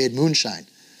is where they made moonshine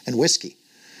and whiskey,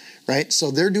 right?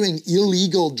 So they're doing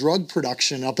illegal drug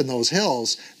production up in those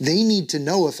hills. They need to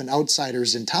know if an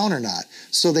outsider's in town or not.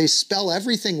 So they spell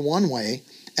everything one way,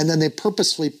 and then they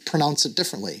purposefully pronounce it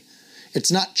differently.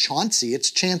 It's not Chauncey,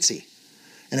 it's Chancey.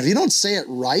 And if you don't say it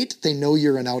right, they know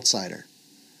you're an outsider.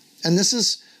 And this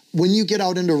is, when you get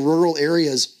out into rural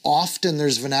areas, often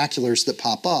there's vernaculars that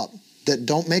pop up that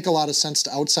don't make a lot of sense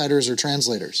to outsiders or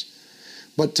translators.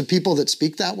 But to people that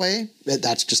speak that way,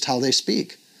 that's just how they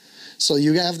speak. So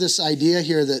you have this idea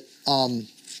here that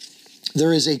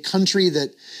there is a country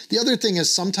that, the other thing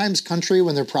is sometimes country,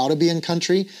 when they're proud of being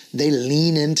country, they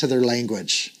lean into their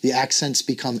language. The accents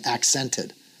become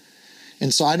accented.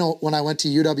 And so I know when I went to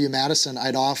UW-Madison,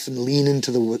 I'd often lean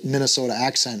into the Minnesota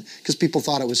accent because people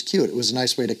thought it was cute. It was a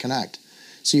nice way to connect.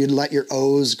 So you'd let your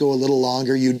O's go a little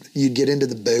longer. You'd get into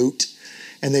the boat.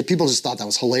 And people just thought that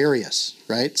was hilarious,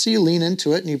 right? So you lean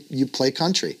into it and you play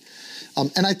country.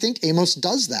 And I think Amos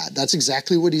does that. That's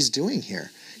exactly what he's doing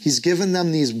here. He's given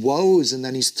them these woes, and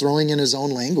then he's throwing in his own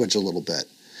language a little bit.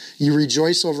 You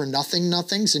rejoice over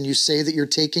nothings, and you say that you're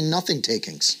taking nothing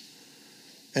takings.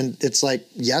 And it's like,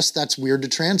 yes, that's weird to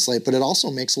translate, but it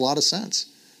also makes a lot of sense.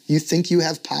 You think you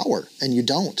have power, and you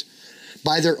don't.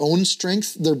 By their own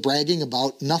strength, they're bragging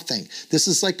about nothing. This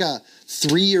is like a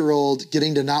 3-year-old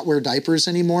getting to not wear diapers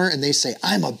anymore, and they say,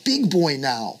 I'm a big boy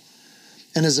now.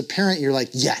 And as a parent, you're like,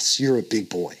 yes, you're a big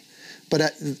boy.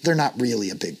 But they're not really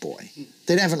a big boy.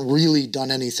 They haven't really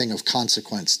done anything of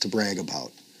consequence to brag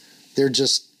about. They're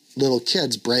just little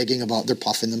kids bragging about, they're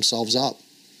puffing themselves up.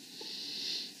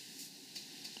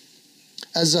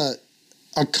 As a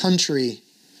country,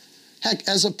 heck,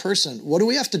 as a person, what do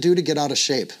we have to do to get out of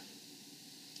shape?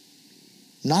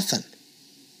 Nothing.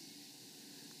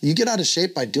 You get out of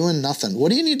shape by doing nothing.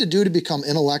 What do you need to do to become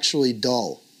intellectually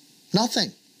dull?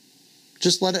 Nothing.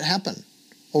 Just let it happen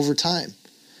over time.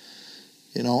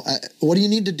 You know, what do you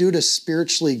need to do to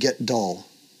spiritually get dull?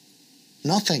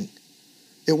 Nothing.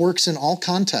 It works in all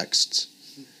contexts.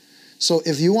 So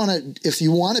if you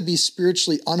want to be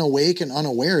spiritually unawake and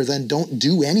unaware, then don't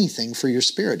do anything for your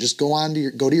spirit. Just go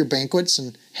to your banquets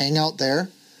and hang out there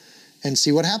and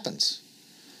see what happens.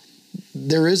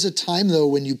 There is a time though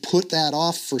when you put that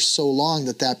off for so long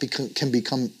that can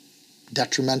become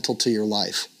detrimental to your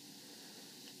life.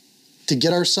 to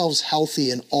get ourselves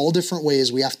healthy in all different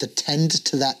ways, we have to tend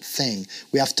to that thing.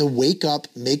 We have to wake up,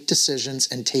 make decisions,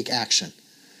 and take action.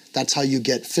 That's how you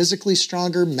get physically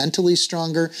stronger, mentally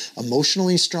stronger,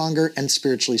 emotionally stronger, and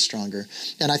spiritually stronger.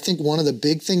 And I think one of the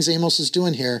big things Amos is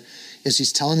doing here is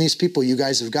he's telling these people, you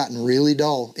guys have gotten really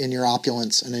dull in your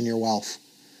opulence and in your wealth,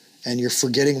 and you're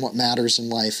forgetting what matters in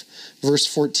life. Verse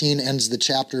 14 ends the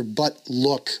chapter, but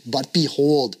look, but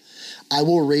behold, I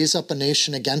will raise up a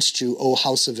nation against you, O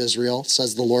house of Israel,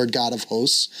 says the Lord God of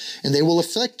hosts, and they will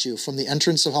afflict you from the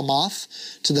entrance of Hamath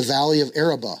to the valley of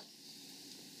Arabah.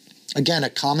 Again, a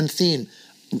common theme.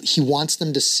 He wants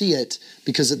them to see it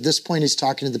because at this point he's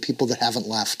talking to the people that haven't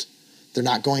left. They're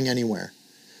not going anywhere.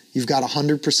 You've got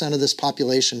 100% of this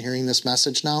population hearing this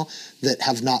message now that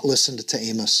have not listened to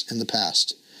Amos in the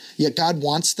past. Yet God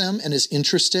wants them and is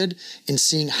interested in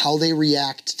seeing how they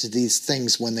react to these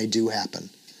things when they do happen.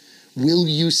 Will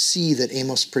you see that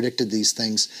Amos predicted these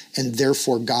things and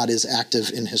therefore God is active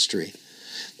in history?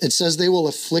 It says they will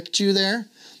afflict you there.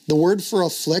 The word for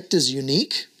afflict is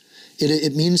unique.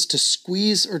 It means to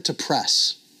squeeze or to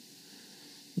press.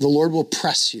 The Lord will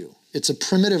press you. It's a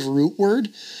primitive root word,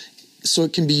 so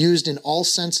it can be used in all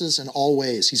senses and all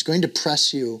ways. He's going to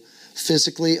press you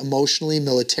physically, emotionally,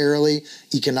 militarily,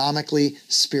 economically,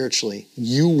 spiritually.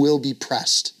 You will be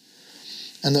pressed.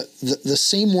 And the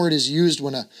same word is used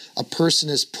when a person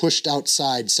is pushed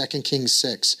outside, 2 Kings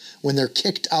 6, when they're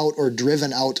kicked out or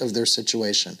driven out of their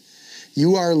situation.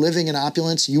 You are living in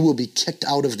opulence, you will be kicked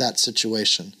out of that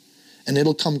situation. And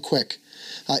it'll come quick.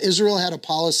 Israel had a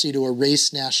policy to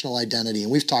erase national identity,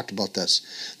 and we've talked about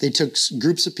this. They took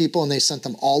groups of people and they sent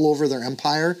them all over their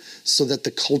empire so that the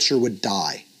culture would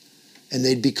die, and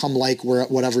they'd become like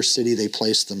whatever city they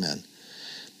placed them in.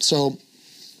 So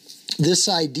this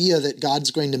idea that God's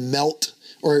going to melt,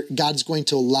 or God's going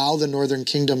to allow the northern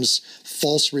kingdom's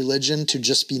false religion to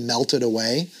just be melted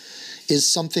away, is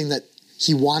something that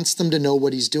he wants them to know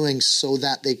what he's doing so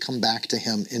that they come back to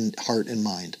him in heart and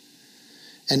mind.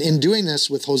 And in doing this,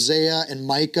 with Hosea and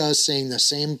Micah saying the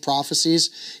same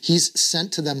prophecies, he's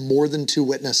sent to them more than 2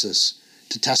 witnesses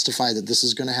to testify that this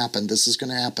is going to happen, this is going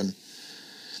to happen.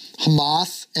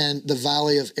 Hamath and the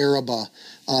valley of Arabah.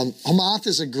 Hamath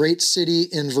is a great city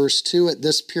in verse 2. At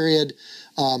this period,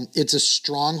 it's a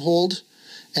stronghold.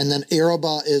 And then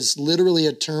Arabah is literally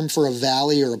a term for a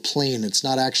valley or a plain. It's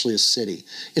not actually a city.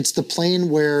 It's the plain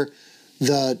where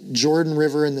the Jordan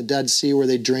River and the Dead Sea, where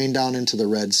they drain down into the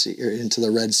Red Sea, or into the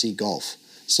Red Sea Gulf.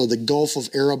 So the Gulf of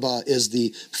Arabah is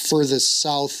the furthest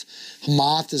south.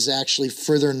 Hamath is actually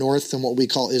further north than what we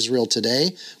call Israel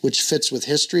today, which fits with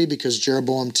history because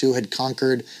Jeroboam II had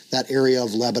conquered that area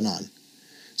of Lebanon.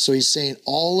 So he's saying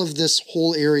all of this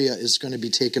whole area is going to be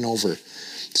taken over.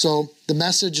 So the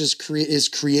message is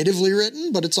creatively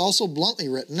written, but it's also bluntly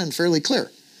written and fairly clear.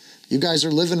 You guys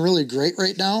are living really great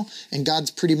right now, and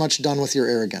God's pretty much done with your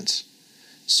arrogance.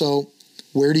 So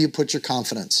where do you put your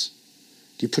confidence?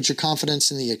 Do you put your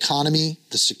confidence in the economy,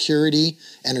 the security,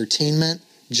 entertainment,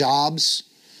 jobs?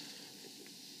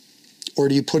 Or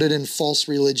do you put it in false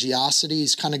religiosity?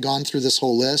 He's kind of gone through this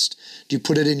whole list. Do you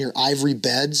put it in your ivory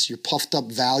beds, your puffed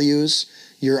up values,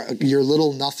 your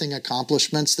little nothing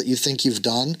accomplishments that you think you've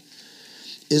done?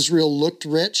 Israel looked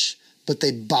rich, but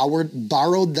they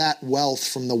borrowed that wealth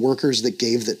from the workers that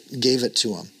gave it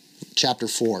to them. Chapter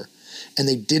 4. And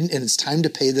they didn't, and it's time to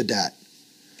pay the debt.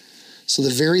 So the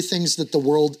very things that the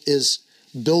world is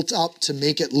built up to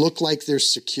make it look like there's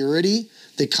security,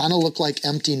 they kind of look like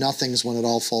empty nothings when it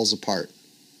all falls apart.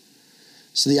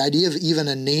 So the idea of even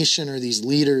a nation or these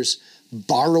leaders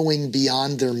borrowing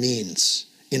beyond their means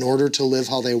in order to live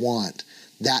how they want,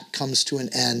 that comes to an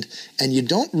end. And you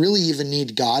don't really even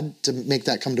need God to make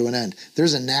that come to an end.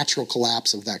 There's a natural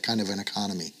collapse of that kind of an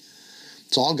economy.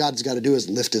 So all God's got to do is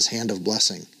lift his hand of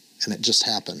blessing, and it just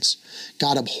happens.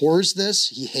 God abhors this.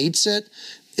 He hates it.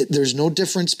 There's no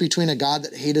difference between a God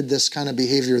that hated this kind of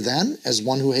behavior then as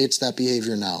one who hates that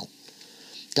behavior now.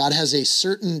 God has a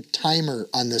certain timer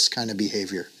on this kind of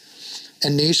behavior.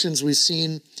 And nations we've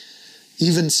seen,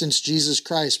 even since Jesus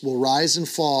Christ, will rise and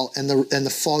fall, and the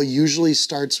fall usually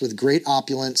starts with great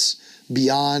opulence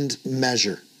beyond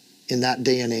measure in that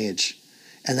day and age.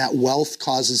 And that wealth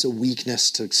causes a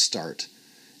weakness to start.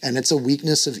 And it's a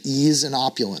weakness of ease and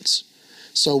opulence.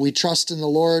 So we trust in the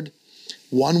Lord.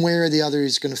 One way or the other,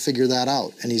 he's going to figure that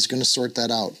out, and he's going to sort that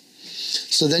out.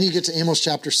 So then you get to Amos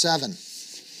chapter 7.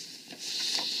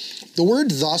 The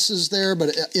word thus is there,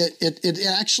 but it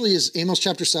actually is, Amos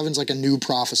chapter 7 is like a new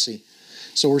prophecy.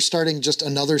 So we're starting just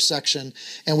another section,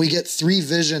 and we get three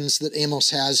visions that Amos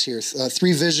has here,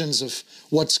 three visions of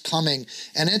what's coming,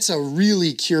 and it's a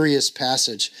really curious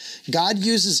passage. God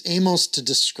uses Amos to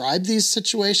describe these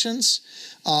situations,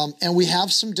 and we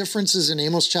have some differences in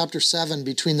Amos chapter 7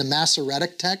 between the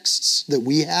Masoretic texts that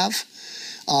we have.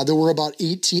 There were about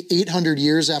 800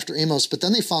 years after Amos, but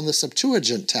then they found the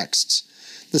Septuagint texts.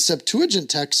 The Septuagint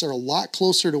texts are a lot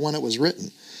closer to when it was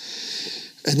written.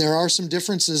 And there are some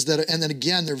differences and then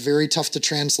again, they're very tough to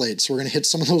translate. So we're going to hit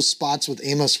some of those spots with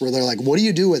Amos where they're like, what do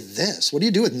you do with this? What do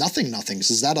you do with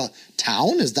nothings? Is that a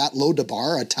town? Is that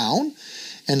Lo-Debar a town?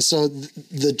 And so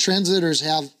the translators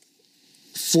have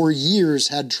for years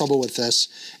had trouble with this.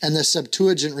 And the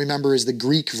Septuagint, remember, is the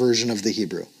Greek version of the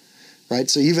Hebrew, right?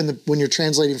 So even when you're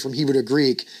translating from Hebrew to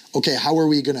Greek, okay, how are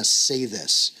we going to say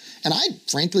this? And I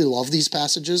frankly love these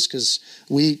passages because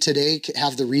we today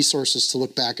have the resources to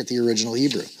look back at the original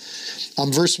Hebrew.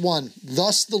 Verse 1,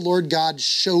 thus the Lord God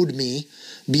showed me,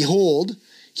 behold,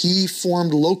 he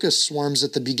formed locust swarms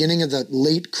at the beginning of the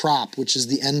late crop, which is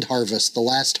the end harvest, the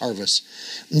last harvest.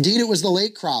 Indeed, it was the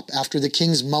late crop after the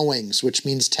king's mowings, which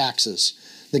means taxes.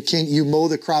 The king, you mow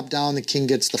the crop down, the king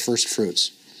gets the first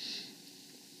fruits.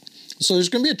 So there's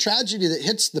going to be a tragedy that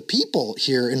hits the people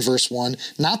here in verse 1,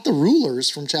 not the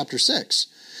rulers from chapter 6.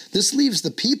 This leaves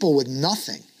the people with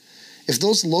nothing. If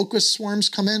those locust swarms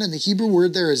come in, and the Hebrew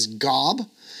word there is gob,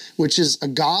 which is, a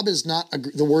gob is not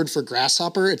the word for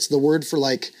grasshopper, it's the word for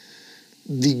like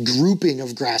the grouping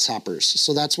of grasshoppers.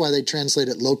 So that's why they translate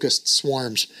it locust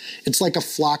swarms. It's like a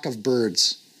flock of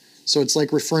birds. So it's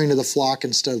like referring to the flock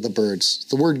instead of the birds.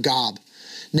 The word gob.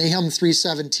 Nahum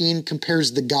 3:17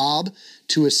 compares the gob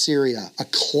to Assyria, a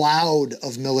cloud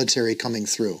of military coming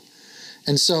through.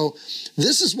 And so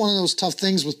this is one of those tough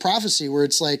things with prophecy where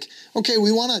it's like, okay,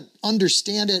 we want to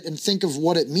understand it and think of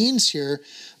what it means here.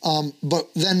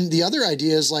 But then the other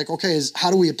idea is like, okay,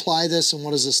 how do we apply this and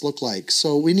what does this look like?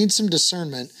 So we need some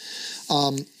discernment.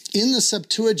 In the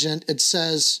Septuagint, it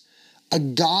says, a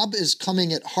gob is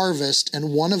coming at harvest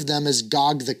and one of them is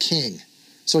Gog the king.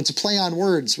 So it's a play on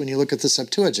words when you look at the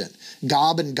Septuagint.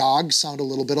 Gob and Gog sound a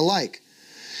little bit alike.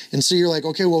 And so you're like,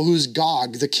 okay, well, who's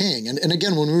Gog, the king? And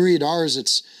again, when we read ours,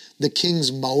 it's the king's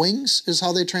mowings is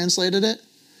how they translated it.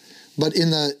 But in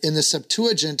the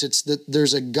Septuagint, it's that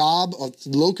there's a gob, a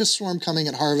locust swarm coming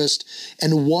at harvest,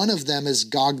 and one of them is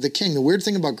Gog the king. The weird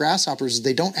thing about grasshoppers is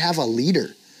they don't have a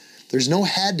leader. There's no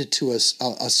head to a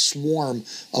swarm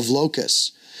of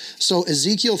locusts. So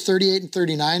Ezekiel 38 and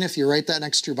 39, if you write that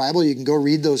next to your Bible, you can go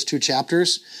read those two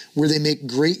chapters where they make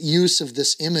great use of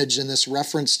this image and this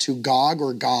reference to Gog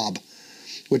or Gob,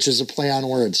 which is a play on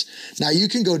words. Now you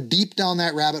can go deep down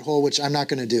that rabbit hole, which I'm not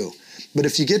going to do. But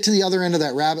if you get to the other end of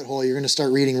that rabbit hole, you're going to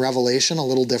start reading Revelation a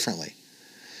little differently,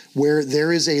 where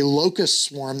there is a locust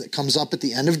swarm that comes up at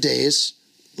the end of days,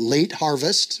 late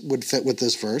harvest would fit with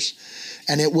this verse,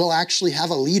 and it will actually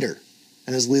have a leader.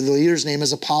 And the leader's name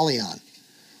is Apollyon.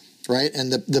 Right?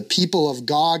 And the people of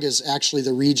Gog is actually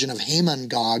the region of Haman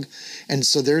Gog. And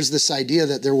so there's this idea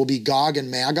that there will be Gog and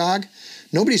Magog.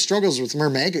 Nobody struggles with where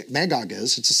Magog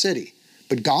is. It's a city.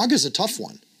 But Gog is a tough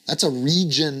one. That's a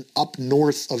region up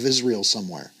north of Israel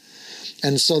somewhere.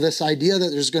 And so this idea that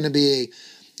there's going to be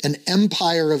an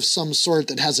empire of some sort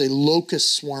that has a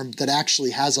locust swarm that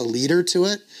actually has a leader to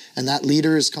it, and that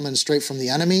leader is coming straight from the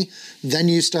enemy, then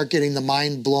you start getting the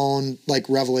mind blown, like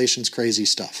Revelation's crazy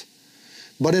stuff.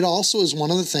 But it also is one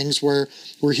of the things where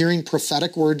we're hearing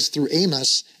prophetic words through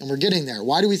Amos, and we're getting there.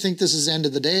 Why do we think this is the end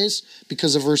of the days?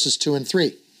 Because of verses 2 and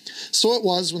 3. So it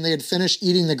was when they had finished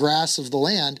eating the grass of the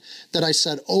land that I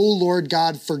said, O Lord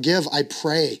God, forgive, I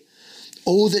pray.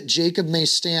 Oh, that Jacob may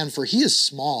stand, for he is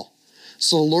small.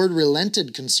 So the Lord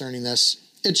relented concerning this.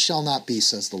 It shall not be,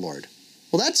 says the Lord.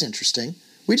 Well, that's interesting.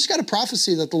 We just got a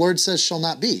prophecy that the Lord says shall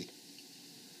not be.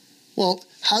 Well,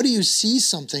 how do you see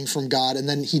something from God and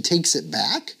then he takes it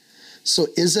back? So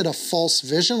is it a false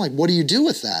vision? Like, what do you do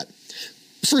with that?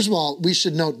 First of all, we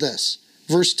should note this.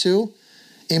 Verse 2,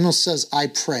 Amos says, I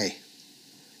pray.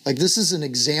 Like, this is an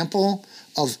example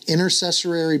of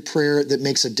intercessory prayer that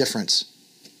makes a difference.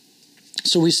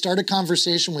 So we start a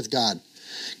conversation with God.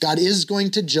 God is going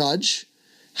to judge.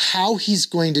 How he's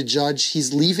going to judge,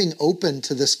 he's leaving open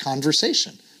to this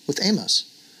conversation with Amos.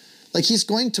 Like, he's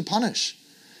going to punish.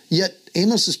 Yet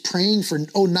Amos is praying for,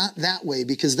 not that way,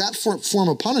 because that form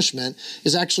of punishment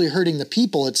is actually hurting the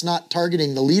people. It's not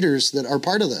targeting the leaders that are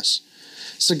part of this.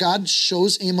 So God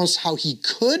shows Amos how he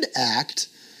could act,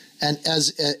 and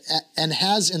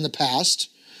has in the past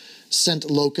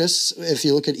sent locusts. If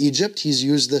you look at Egypt, he's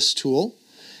used this tool.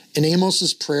 And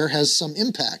Amos's prayer has some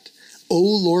impact. O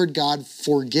Lord God,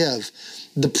 forgive.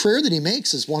 the prayer that he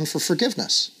makes is one for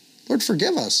forgiveness. Lord,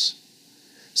 forgive us.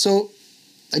 So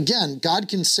again, God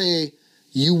can say,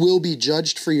 you will be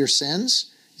judged for your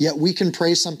sins, yet we can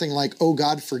pray something like, oh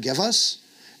God, forgive us.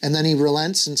 And then he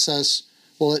relents and says,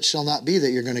 well, it shall not be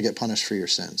that you're going to get punished for your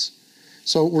sins.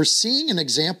 So we're seeing an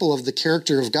example of the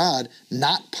character of God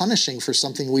not punishing for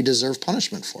something we deserve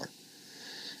punishment for.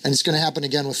 And it's going to happen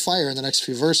again with fire in the next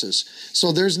few verses.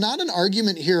 So there's not an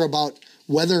argument here about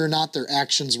whether or not their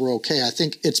actions were okay. I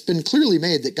think it's been clearly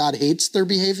made that God hates their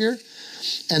behavior,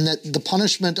 and that the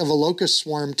punishment of a locust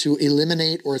swarm to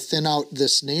eliminate or thin out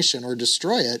this nation or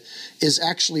destroy it is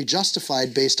actually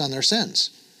justified based on their sins.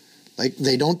 Like,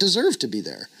 they don't deserve to be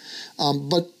there.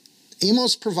 But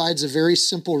Amos provides a very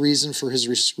simple reason for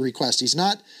his request. He's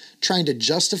not trying to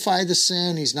justify the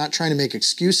sin. He's not trying to make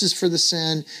excuses for the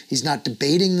sin. He's not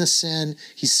debating the sin.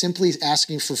 He's simply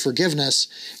asking for forgiveness.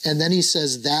 And then he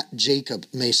says that Jacob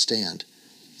may stand.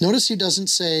 Notice he doesn't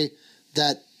say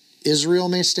that Israel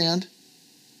may stand.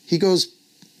 He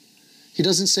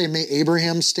doesn't say, may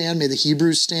Abraham stand, may the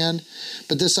Hebrews stand.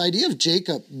 But this idea of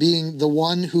Jacob being the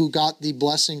one who got the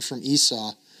blessing from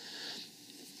Esau,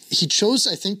 he chose,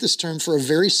 I think, this term for a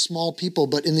very small people,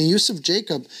 but in the use of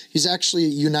Jacob, he's actually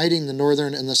uniting the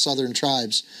northern and the southern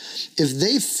tribes. If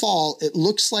they fall, it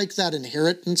looks like that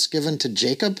inheritance given to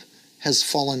Jacob has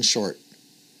fallen short.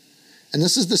 And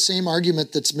this is the same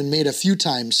argument that's been made a few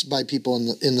times by people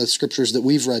in the scriptures that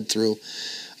we've read through.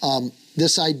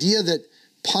 This idea that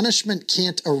punishment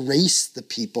can't erase the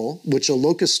people, which a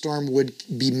locust storm would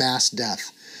be mass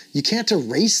death. You can't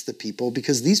erase the people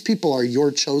because these people are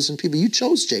your chosen people. You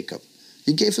chose Jacob.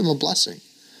 You gave him a blessing.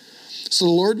 So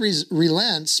the Lord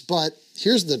relents, but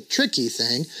here's the tricky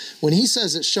thing. When he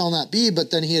says it shall not be,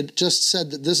 but then he had just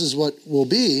said that this is what will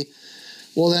be,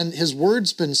 well, then his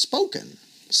word's been spoken.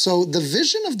 So the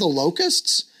vision of the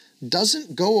locusts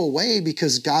doesn't go away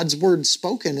because God's word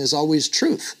spoken is always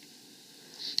truth.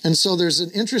 And so there's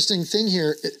an interesting thing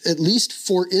here, at least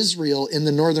for Israel in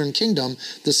the northern kingdom,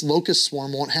 this locust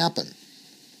swarm won't happen.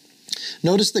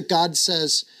 Notice that God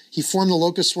says he formed the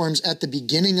locust swarms at the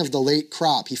beginning of the late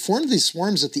crop. He formed these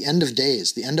swarms at the end of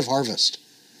days, the end of harvest,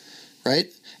 right?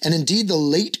 And indeed the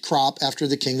late crop after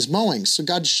the king's mowing. So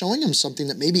God's showing him something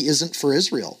that maybe isn't for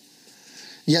Israel.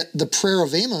 Yet the prayer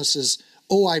of Amos is,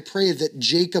 oh, I pray that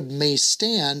Jacob may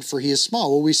stand, for he is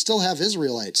small. Well, we still have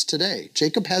Israelites today.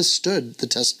 Jacob has stood the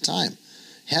test of time.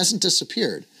 He hasn't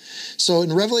disappeared. So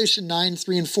in Revelation 9,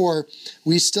 3 and 4,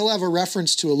 we still have a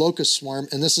reference to a locust swarm,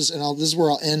 and this is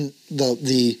where I'll end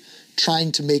the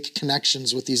trying to make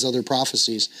connections with these other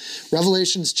prophecies.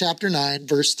 Revelations chapter 9,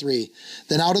 verse 3.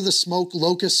 Then out of the smoke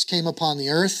locusts came upon the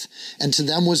earth, and to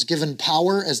them was given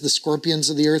power as the scorpions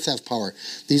of the earth have power.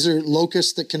 These are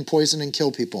locusts that can poison and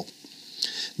kill people.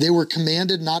 They were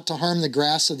commanded not to harm the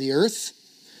grass of the earth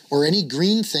or any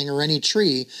green thing or any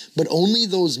tree, but only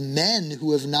those men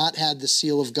who have not had the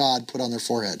seal of God put on their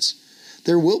foreheads.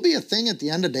 There will be a thing at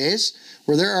the end of days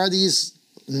where there are these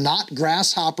not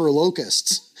grasshopper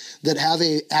locusts that have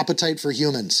an appetite for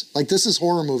humans. Like, this is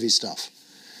horror movie stuff,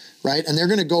 right? And they're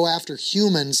going to go after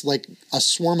humans like a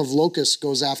swarm of locusts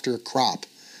goes after a crop,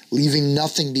 leaving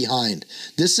nothing behind.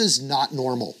 This is not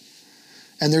normal.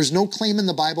 And there's no claim in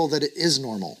the Bible that it is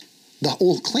normal. The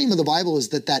whole claim of the Bible is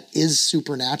that that is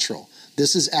supernatural.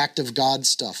 This is act of God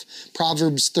stuff.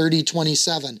 Proverbs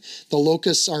 30:27. The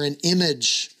locusts are an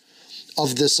image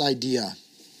of this idea.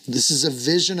 This is a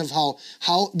vision of how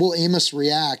will Amos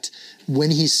react when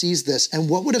he sees this. And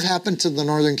what would have happened to the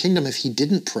northern kingdom if he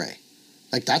didn't pray?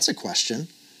 Like, that's a question.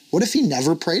 What if he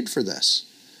never prayed for this?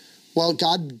 Well,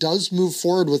 God does move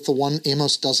forward with the one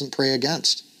Amos doesn't pray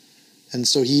against. And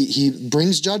so he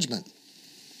brings judgment.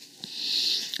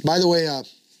 By the way,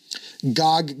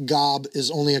 Gob is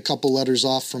only a couple letters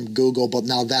off from Google, but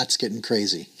now that's getting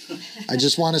crazy. I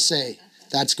just want to say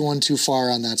that's going too far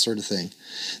on that sort of thing.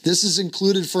 This is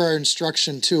included for our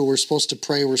instruction too. We're supposed to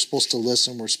pray, we're supposed to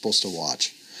listen, we're supposed to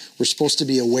watch. We're supposed to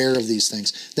be aware of these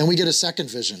things. Then we get a second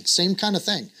vision, same kind of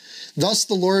thing. Thus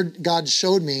the Lord God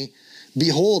showed me,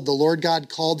 behold, the Lord God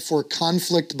called for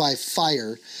conflict by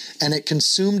fire, and it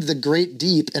consumed the great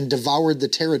deep and devoured the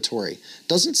territory.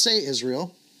 Doesn't say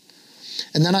Israel.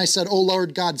 And then I said, O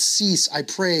Lord God, cease, I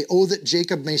pray. Oh, that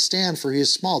Jacob may stand, for he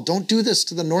is small. Don't do this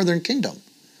to the northern kingdom.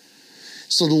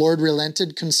 So the Lord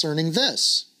relented concerning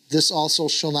this. This also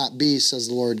shall not be, says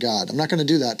the Lord God. I'm not going to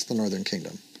do that to the northern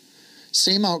kingdom.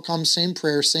 Same outcome, same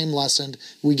prayer, same lesson.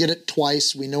 We get it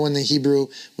twice. We know in the Hebrew,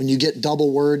 when you get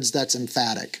double words, that's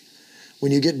emphatic.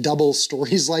 When you get double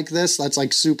stories like this, that's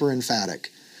like super emphatic.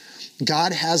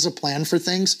 God has a plan for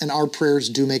things, and our prayers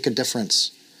do make a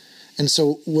difference. And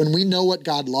so when we know what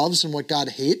God loves and what God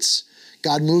hates,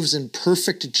 God moves in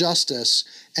perfect justice,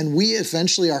 and we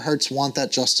eventually, our hearts want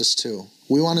that justice too.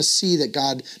 We want to see that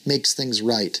God makes things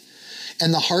right.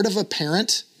 And the heart of a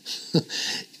parent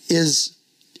is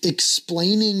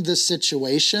explaining the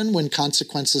situation when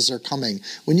consequences are coming.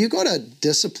 When you go to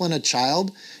discipline a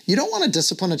child, you don't want to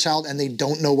discipline a child and they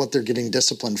don't know what they're getting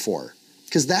disciplined for,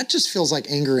 because that just feels like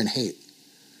anger and hate.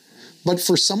 But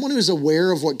for someone who's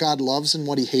aware of what God loves and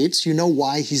what he hates, you know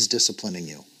why he's disciplining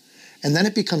you. And then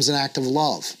it becomes an act of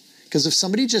love. Because if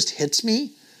somebody just hits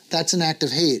me, that's an act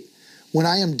of hate. When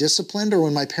I am disciplined, or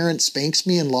when my parent spanks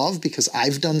me in love because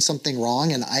I've done something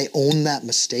wrong and I own that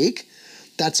mistake,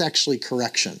 that's actually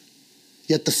correction.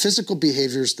 Yet the physical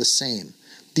behavior is the same.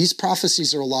 These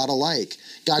prophecies are a lot alike.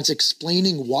 God's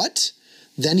explaining what,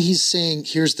 then he's saying,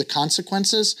 here's the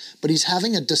consequences, but he's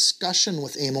having a discussion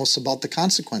with Amos about the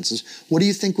consequences. What do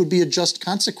you think would be a just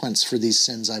consequence for these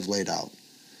sins I've laid out?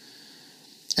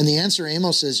 And the answer,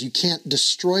 Amos, is you can't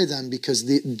destroy them because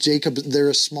Jacob,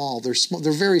 they're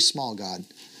very small, God.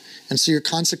 And so your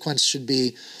consequence should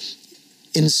be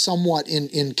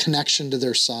in connection to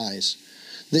their size.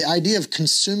 The idea of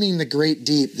consuming the great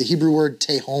deep, the Hebrew word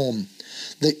tehom,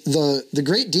 the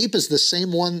great deep is the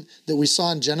same one that we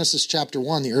saw in Genesis chapter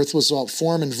 1. The earth was without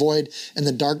form and void, and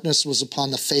the darkness was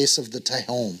upon the face of the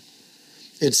tehom.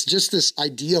 It's just this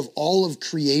idea of all of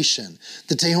creation.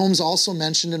 The tehom is also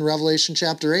mentioned in Revelation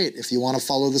chapter 8, if you want to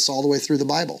follow this all the way through the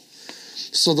Bible.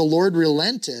 So the Lord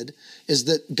relented is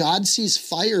that God sees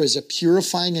fire as a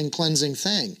purifying and cleansing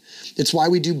thing. It's why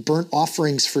we do burnt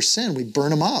offerings for sin. We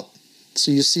burn them up. So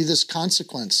you see this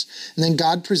consequence. And then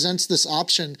God presents this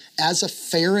option as a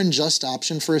fair and just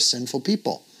option for a sinful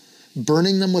people.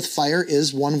 Burning them with fire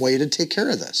is one way to take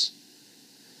care of this.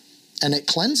 And it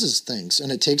cleanses things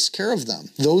and it takes care of them.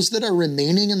 Those that are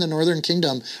remaining in the northern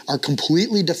kingdom are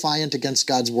completely defiant against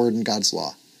God's word and God's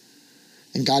law.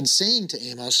 And God's saying to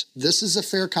Amos, this is a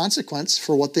fair consequence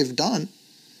for what they've done.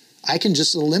 I can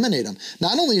just eliminate them.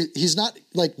 Not only, he's not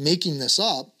like making this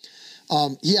up,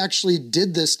 he actually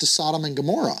did this to Sodom and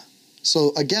Gomorrah.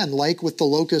 So again, like with the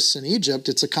locusts in Egypt,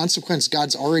 it's a consequence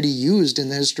God's already used in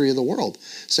the history of the world.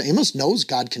 So Amos knows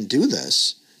God can do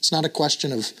this. It's not a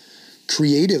question of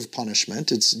creative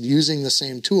punishment. It's using the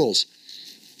same tools.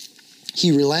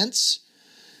 He relents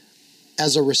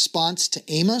as a response to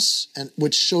Amos,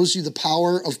 which shows you the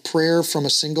power of prayer from a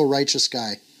single righteous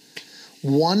guy.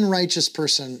 One righteous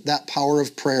person, that power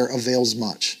of prayer avails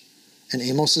much. And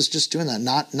Amos is just doing that.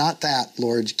 Not that,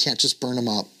 Lord. You can't just burn them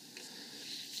up.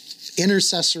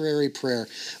 Intercessory prayer.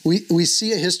 We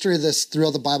see a history of this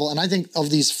throughout the Bible, and I think of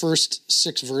these first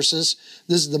 6 verses,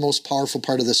 this is the most powerful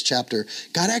part of this chapter.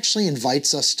 God actually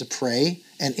invites us to pray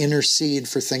and intercede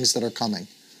for things that are coming.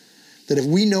 That if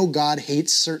we know God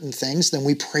hates certain things, then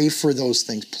we pray for those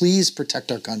things. Please protect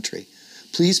our country.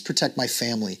 Please protect my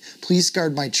family. Please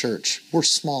guard my church. We're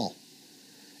small.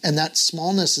 And that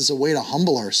smallness is a way to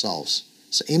humble ourselves.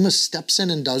 So Amos steps in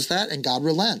and does that, and God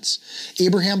relents.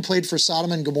 Abraham prayed for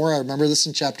Sodom and Gomorrah. Remember this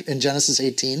in Genesis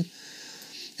 18?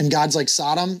 And God's like,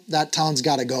 Sodom, that town's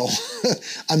got to go.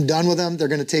 I'm done with them. They're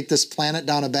going to take this planet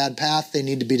down a bad path. They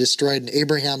need to be destroyed. And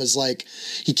Abraham is like,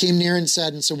 he came near and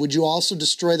said, would you also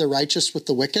destroy the righteous with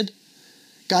the wicked?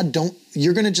 God,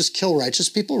 you're going to just kill righteous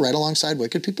people right alongside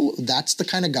wicked people? That's the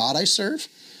kind of God I serve?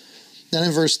 Then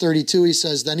in verse 32, he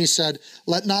said,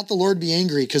 let not the Lord be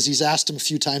angry, because he's asked him a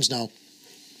few times now.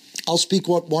 I'll speak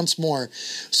once more.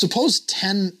 Suppose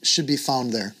 10 should be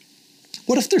found there.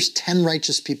 What if there's 10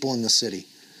 righteous people in the city?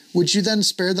 Would you then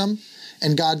spare them?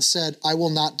 And God said, I will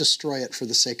not destroy it for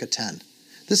the sake of 10.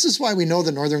 This is why we know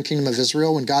the northern kingdom of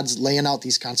Israel, when God's laying out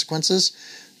these consequences,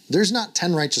 there's not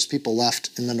 10 righteous people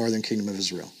left in the northern kingdom of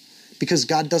Israel. Because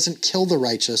God doesn't kill the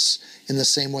righteous in the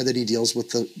same way that he deals with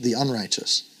the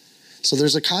unrighteous. So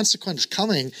there's a consequence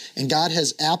coming, and God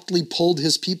has aptly pulled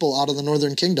his people out of the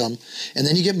northern kingdom. And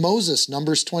then you get Moses,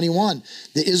 Numbers 21.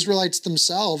 The Israelites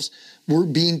themselves were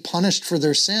being punished for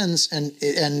their sins,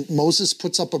 and Moses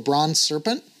puts up a bronze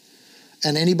serpent,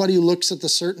 and anybody who looks at the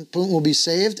serpent will be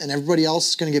saved, and everybody else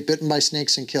is going to get bitten by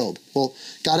snakes and killed. Well,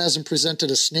 God hasn't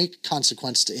presented a snake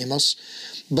consequence to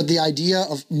Amos, but the idea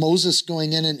of Moses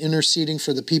going in and interceding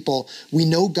for the people, we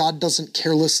know God doesn't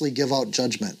carelessly give out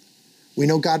judgment. We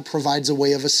know God provides a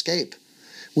way of escape.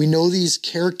 We know these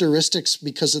characteristics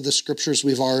because of the scriptures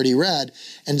we've already read,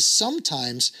 and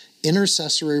sometimes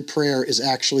intercessory prayer is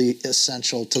actually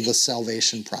essential to the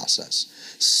salvation process.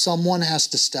 Someone has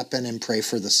to step in and pray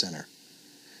for the sinner.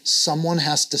 Someone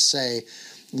has to say,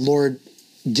 Lord,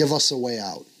 give us a way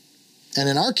out. And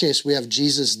in our case, we have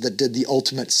Jesus that did the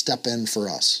ultimate step in for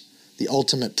us, the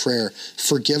ultimate prayer.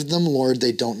 Forgive them, Lord,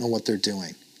 they don't know what they're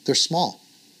doing. They're small.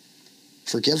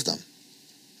 Forgive them.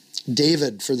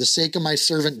 David, for the sake of my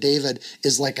servant David,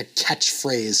 is like a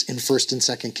catchphrase in 1st and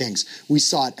 2nd Kings. We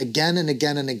saw it again and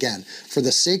again and again. For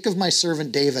the sake of my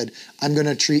servant David, I'm going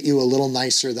to treat you a little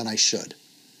nicer than I should.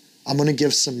 I'm going to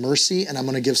give some mercy and I'm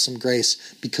going to give some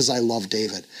grace because I love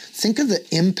David. Think of the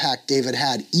impact David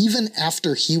had even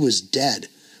after he was dead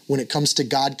when it comes to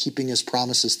God keeping his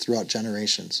promises throughout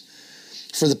generations.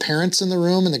 For the parents in the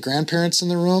room and the grandparents in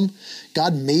the room,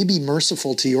 God may be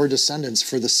merciful to your descendants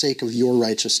for the sake of your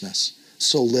righteousness.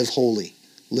 So live holy,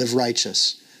 live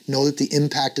righteous. Know that the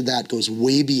impact of that goes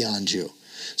way beyond you.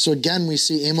 So again, we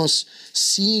see Amos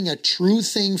seeing a true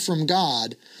thing from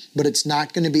God, but it's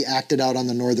not going to be acted out on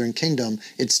the northern kingdom.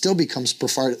 It still becomes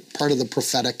part of the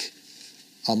prophetic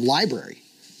library,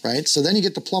 right? So then you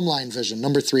get the plumb line vision.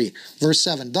 Number 3, verse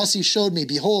 7. Thus he showed me,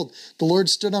 behold, the Lord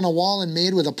stood on a wall and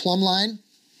made with a plumb line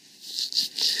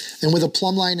and with a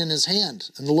plumb line in his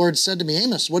hand. And the Lord said to me,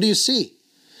 Amos, what do you see?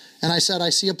 And I said, I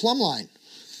see a plumb line.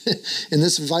 In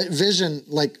this vision,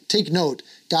 take note,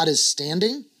 God is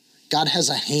standing, God has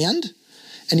a hand,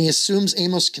 and he assumes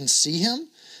Amos can see him.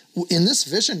 In this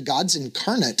vision, God's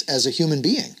incarnate as a human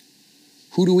being.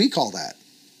 Who do we call that?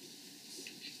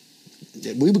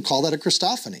 We would call that a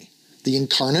Christophany. The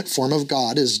incarnate form of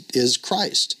God is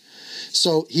Christ.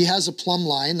 So he has a plumb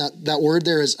line. That word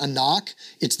there is anak.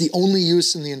 It's the only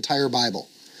use in the entire Bible.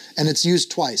 And it's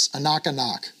used twice, anak,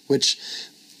 which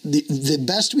the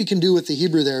best we can do with the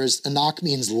Hebrew there is anak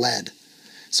means lead.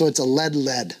 So it's a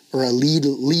lead, or a lead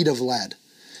of lead.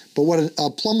 But what a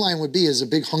plumb line would be is a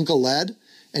big hunk of lead,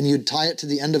 and you'd tie it to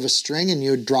the end of a string, and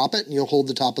you'd drop it, and you'll hold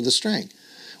the top of the string.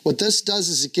 What this does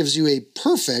is it gives you a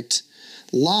perfect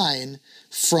line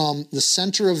from the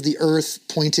center of the earth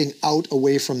pointing out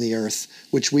away from the earth,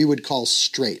 which we would call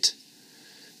straight.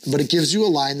 But it gives you a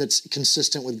line that's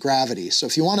consistent with gravity. So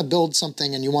if you want to build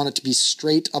something and you want it to be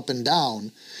straight up and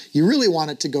down, you really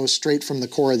want it to go straight from the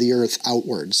core of the earth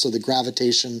outward, so the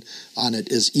gravitation on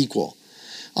it is equal.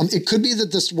 It could be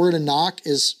that this word anak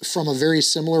is from a very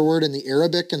similar word in the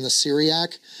Arabic and the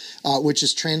Syriac, which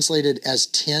is translated as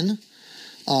tin.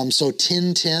 So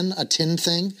tin, a tin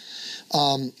thing.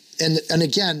 And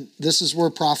again, this is where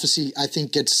prophecy, I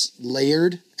think, gets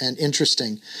layered and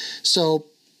interesting. So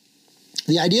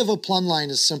the idea of a plumb line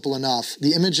is simple enough.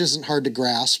 The image isn't hard to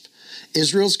grasp.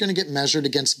 Israel's going to get measured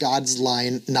against God's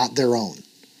line, not their own.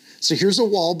 So here's a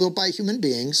wall built by human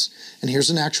beings, and here's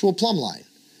an actual plumb line.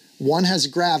 One has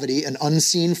gravity, an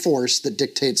unseen force that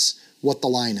dictates what the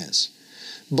line is.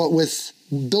 But with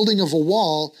building of a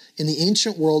wall, in the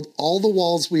ancient world, all the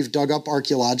walls we've dug up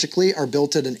archaeologically are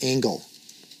built at an angle,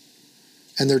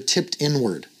 and they're tipped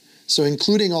inward. So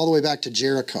including all the way back to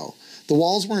Jericho. The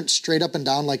walls weren't straight up and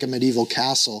down like a medieval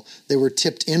castle. They were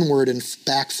tipped inward and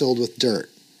backfilled with dirt.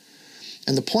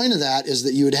 And the point of that is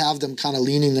that you would have them kind of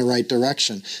leaning the right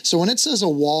direction. So when it says a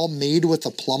wall made with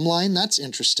a plumb line, that's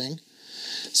interesting.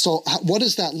 So what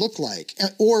does that look like?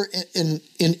 Or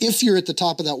if you're at the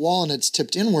top of that wall and it's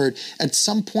tipped inward, at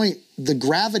some point the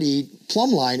gravity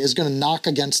plumb line is going to knock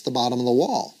against the bottom of the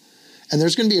wall. And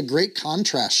there's going to be a great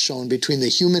contrast shown between the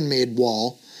human-made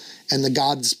wall and the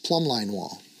God's plumb line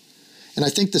wall. And I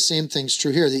think the same thing's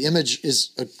true here. The image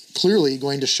is clearly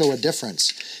going to show a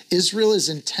difference. Israel is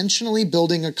intentionally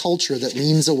building a culture that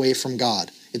leans away from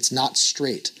God. It's not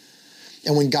straight.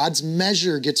 And when God's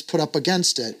measure gets put up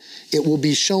against it, it will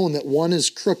be shown that one is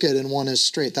crooked and one is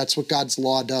straight. That's what God's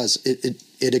law does.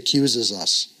 It accuses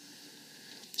us.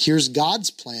 Here's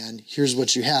God's plan. Here's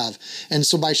what you have. And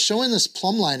so by showing this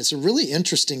plumb line, it's a really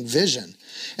interesting vision.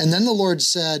 And then the Lord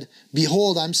said,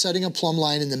 behold, I'm setting a plumb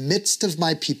line in the midst of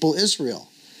my people Israel.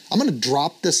 I'm going to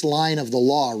drop this line of the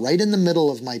law right in the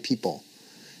middle of my people.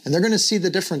 And they're going to see the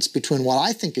difference between what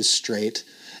I think is straight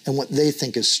and what they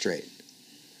think is straight.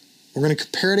 We're going to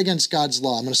compare it against God's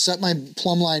law. I'm going to set my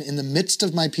plumb line in the midst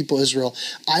of my people Israel.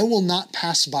 I will not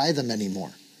pass by them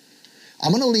anymore.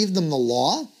 I'm going to leave them the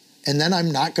law, and then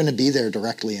I'm not going to be there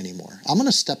directly anymore. I'm going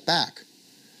to step back.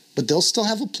 But they'll still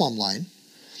have a plumb line.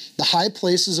 The high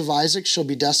places of Isaac shall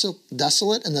be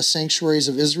desolate, and the sanctuaries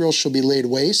of Israel shall be laid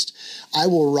waste. I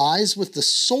will rise with the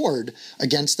sword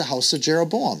against the house of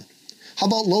Jeroboam. How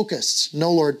about locusts?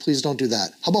 No, Lord, please don't do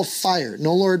that. How about fire?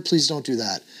 No, Lord, please don't do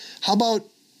that. How about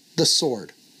the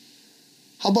sword?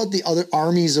 How about the other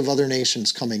armies of other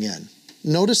nations coming in?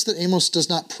 Notice that Amos does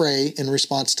not pray in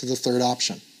response to the third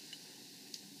option.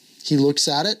 He looks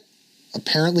at it.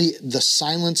 Apparently, the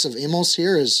silence of Amos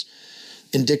here is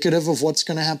indicative of what's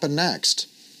going to happen next.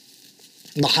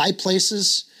 The high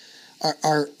places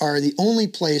are the only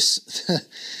place.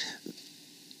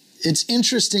 It's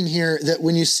interesting here that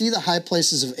when you see the high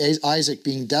places of Isaac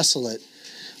being desolate,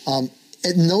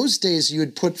 In those days, you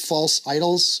would put false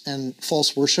idols and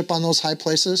false worship on those high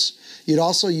places. You'd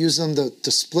also use them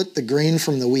to split the grain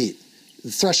from the wheat. The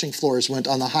threshing floors went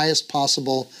on the highest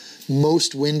possible,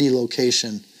 most windy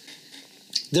location.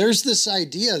 There's this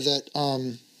idea that,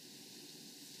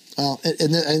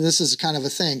 and this is kind of a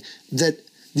thing, that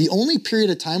the only period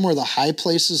of time where the high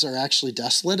places are actually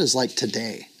desolate is like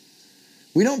today.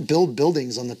 We don't build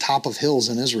buildings on the top of hills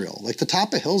in Israel. Like the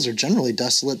top of hills are generally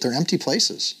desolate. They're empty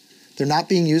places. They're not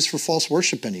being used for false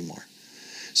worship anymore.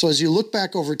 So as you look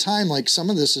back over time, like some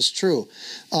of this is true.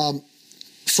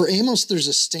 For Amos, there's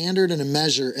a standard and a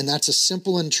measure, and that's a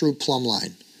simple and true plumb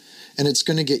line. And it's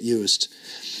going to get used.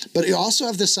 But you also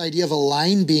have this idea of a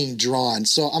line being drawn.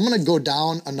 So I'm going to go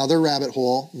down another rabbit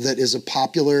hole that is a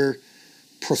popular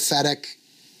prophetic,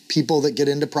 people that get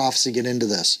into prophecy get into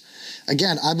this.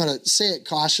 Again, I'm going to say it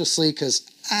cautiously because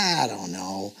I don't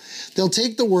know. They'll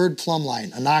take the word plumb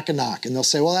line, a knock, and they'll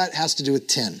say, well, that has to do with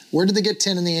tin. Where did they get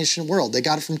tin in the ancient world? They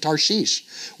got it from Tarshish.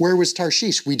 Where was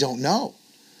Tarshish? We don't know.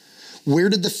 Where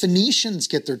did the Phoenicians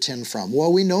get their tin from?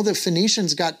 Well, we know the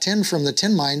Phoenicians got tin from the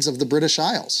tin mines of the British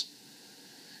Isles.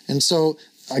 And so,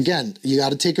 again, you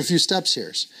got to take a few steps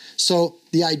here. So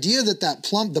the idea that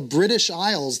the British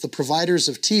Isles, the providers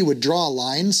of tea, would draw a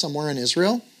line somewhere in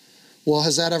Israel, well,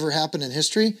 has that ever happened in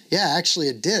history? Yeah, actually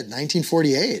it did,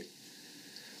 1948.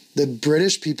 The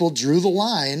British people drew the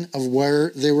line of where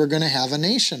they were going to have a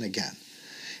nation again.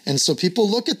 And so people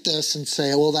look at this and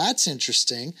say, well, that's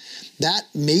interesting. That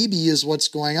maybe is what's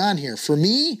going on here. For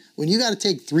me, when you got to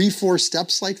take 3-4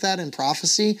 steps like that in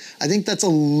prophecy, I think that's a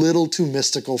little too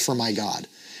mystical for my God.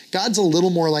 God's a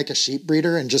little more like a sheep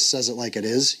breeder and just says it like it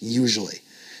is, usually.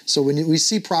 So when we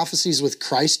see prophecies with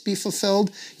Christ be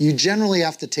fulfilled, you generally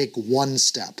have to take one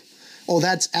step. Oh,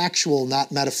 that's actual,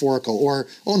 not metaphorical. Or,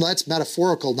 oh, no, that's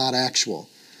metaphorical, not actual.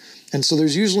 And so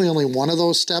there's usually only one of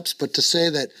those steps, but to say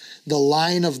that the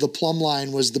line of the plumb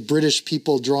line was the British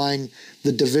people drawing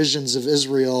the divisions of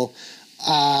Israel,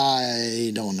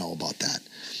 I don't know about that.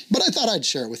 But I thought I'd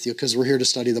share it with you because we're here to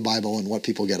study the Bible and what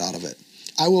people get out of it.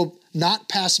 I will not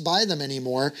pass by them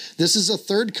anymore. This is a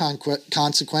third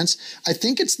consequence. I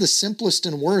think it's the simplest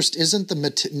and worst. Isn't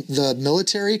the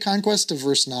military conquest of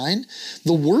verse 9?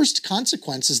 The worst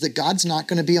consequence is that God's not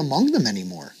going to be among them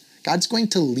anymore. God's going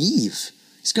to leave.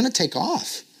 He's going to take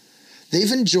off.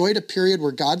 They've enjoyed a period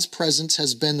where God's presence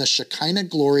has been the Shekinah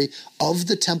glory of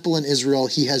the temple in Israel.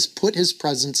 He has put his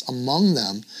presence among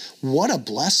them. What a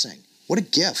blessing. What a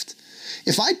gift.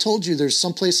 If I told you there's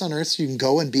some place on earth you can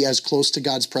go and be as close to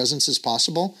God's presence as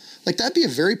possible, like that'd be a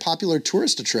very popular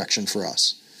tourist attraction for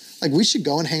us. Like we should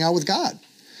go and hang out with God.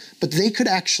 But they could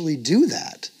actually do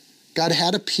that. God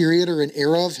had a period or an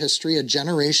era of history, a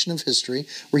generation of history,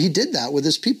 where he did that with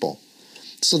his people.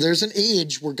 So there's an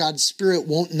age where God's Spirit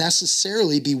won't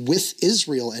necessarily be with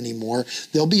Israel anymore.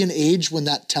 There'll be an age when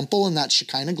that temple and that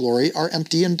Shekinah glory are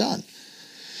empty and done.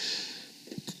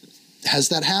 Has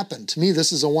that happened? To me,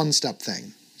 this is a one-step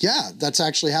thing. Yeah, that's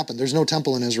actually happened. There's no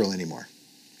temple in Israel anymore.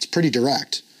 It's pretty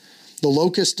direct. The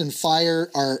locust and fire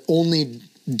are only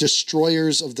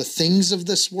destroyers of the things of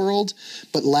this world,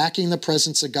 but lacking the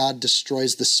presence of God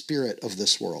destroys the spirit of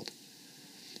this world.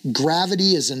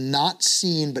 Gravity is a not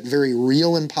seen but very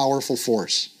real and powerful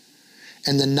force.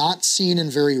 And the not seen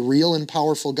and very real and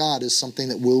powerful God is something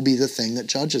that will be the thing that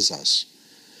judges us.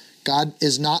 God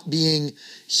is not being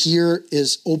here,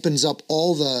 opens up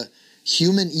all the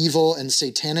human evil and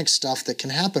satanic stuff that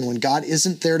can happen when God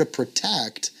isn't there to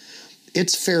protect.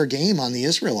 It's fair game on the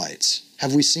Israelites.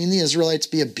 Have we seen the Israelites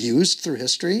be abused through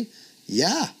history?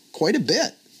 Yeah, quite a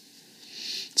bit.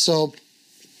 So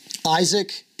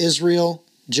Isaac, Israel,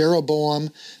 Jeroboam,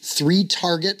 3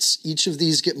 targets. Each of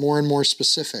these get more and more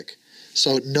specific.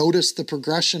 So notice the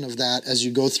progression of that as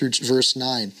you go through verse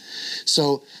 9.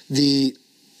 So the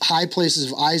high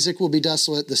places of Isaac will be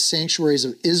desolate. The sanctuaries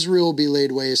of Israel will be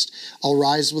laid waste. I'll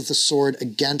rise with the sword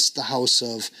against the house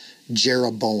of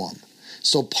Jeroboam.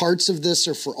 So parts of this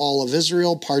are for all of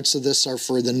Israel. Parts of this are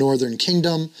for the northern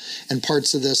kingdom. And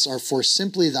parts of this are for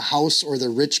simply the house or the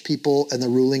rich people and the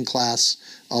ruling class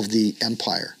of the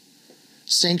empire.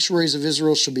 Sanctuaries of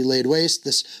Israel shall be laid waste.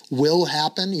 This will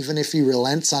happen even if he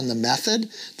relents on the method.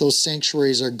 Those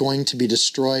sanctuaries are going to be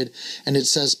destroyed. And it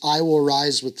says, I will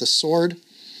rise with the sword.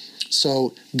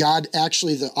 So God,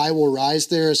 actually, the I will rise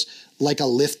there is like a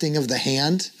lifting of the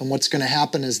hand. And what's going to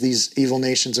happen is these evil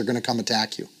nations are going to come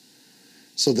attack you.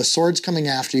 So the sword's coming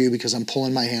after you because I'm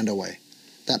pulling my hand away.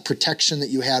 That protection that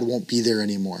you had won't be there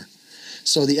anymore.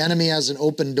 So the enemy has an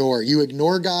open door. You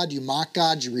ignore God, you mock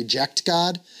God, you reject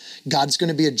God. God's going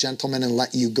to be a gentleman and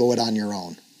let you go it on your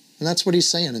own. And that's what he's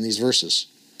saying in these verses.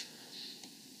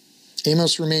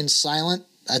 Amos remains silent.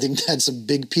 I think that's a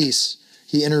big piece.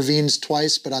 He intervenes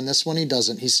twice, but on this one he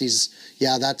doesn't. He sees,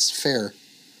 yeah, that's fair.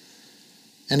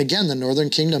 And again, the northern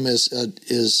kingdom is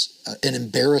an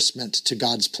embarrassment to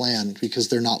God's plan because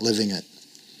they're not living it.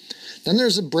 Then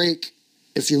there's a break.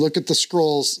 If you look at the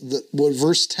scrolls,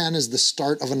 verse 10 is the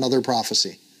start of another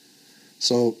prophecy.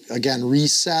 So again,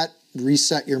 reset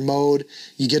your mode.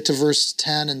 You get to verse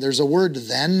 10, and there's a word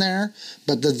then there,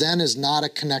 but the then is not a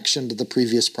connection to the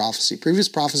previous prophecy. Previous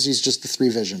prophecy is just the 3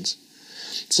 visions.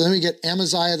 So then we get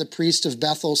Amaziah, the priest of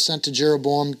Bethel, sent to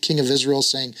Jeroboam, king of Israel,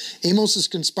 saying, Amos has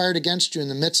conspired against you in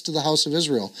the midst of the house of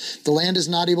Israel. The land is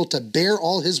not able to bear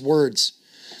all his words.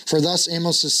 For thus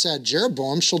Amos has said,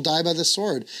 Jeroboam shall die by the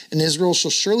sword, and Israel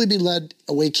shall surely be led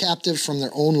away captive from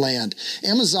their own land.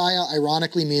 Amaziah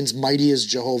ironically means mighty is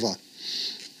Jehovah.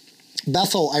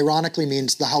 Bethel ironically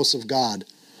means the house of God.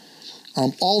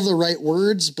 All the right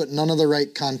words, but none of the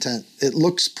right content. It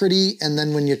looks pretty, and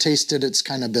then when you taste it, it's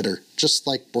kind of bitter, just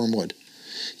like wormwood.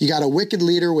 You got a wicked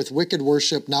leader with wicked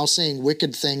worship now saying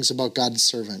wicked things about God's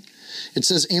servant. It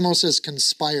says Amos has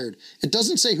conspired. It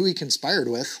doesn't say who he conspired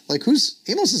with. Like,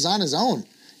 Amos is on his own.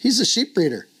 He's a sheep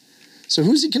breeder. So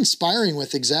who's he conspiring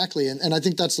with exactly? And I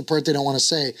think that's the part they don't want to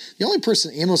say. The only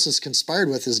person Amos has conspired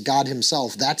with is God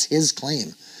himself. That's his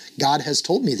claim. God has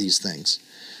told me these things.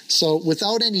 So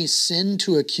without any sin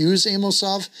to accuse Amos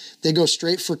of, they go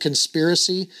straight for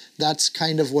conspiracy. That's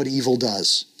kind of what evil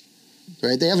does,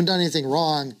 right? They haven't done anything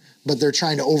wrong, but they're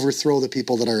trying to overthrow the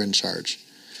people that are in charge.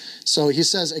 So he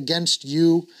says, against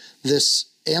you, this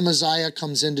Amaziah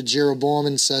comes into Jeroboam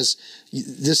and says,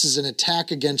 this is an attack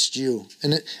against you.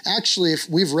 And actually, if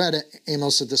we've read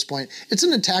Amos at this point, it's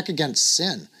an attack against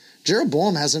sin.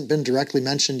 Jeroboam hasn't been directly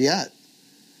mentioned yet.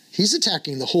 He's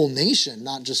attacking the whole nation,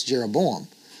 not just Jeroboam.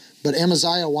 But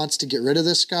Amaziah wants to get rid of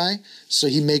this guy, so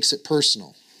he makes it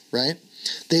personal, right?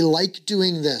 They like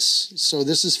doing this, so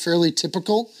this is fairly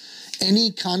typical. Any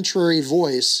contrary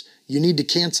voice, you need to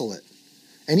cancel it.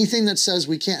 Anything that says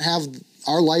we can't have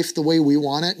our life the way we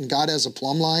want it and God has a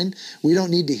plumb line, we don't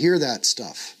need to hear that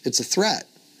stuff. It's a threat.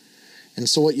 And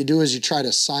so what you do is you try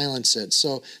to silence it.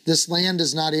 So this land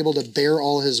is not able to bear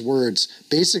all his words.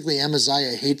 Basically,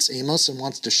 Amaziah hates Amos and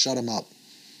wants to shut him up.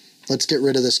 Let's get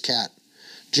rid of this cat.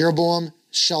 Jeroboam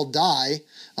shall die.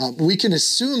 We can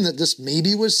assume that this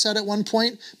maybe was said at one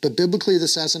point, but biblically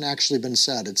this hasn't actually been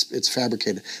said. It's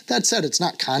fabricated. That said, it's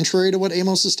not contrary to what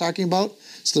Amos is talking about.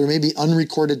 So there may be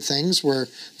unrecorded things where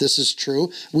this is true.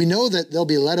 We know that they'll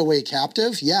be led away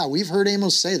captive. Yeah, we've heard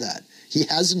Amos say that. He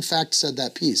has in fact said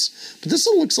that piece. But this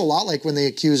looks a lot like when they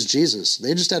accused Jesus.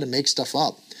 They just had to make stuff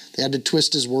up. They had to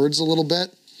twist his words a little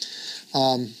bit.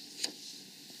 And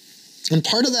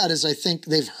part of that is I think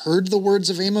they've heard the words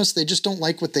of Amos. They just don't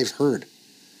like what they've heard.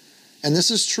 And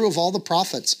this is true of all the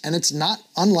prophets. And it's not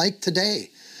unlike today.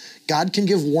 God can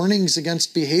give warnings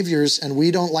against behaviors and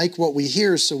we don't like what we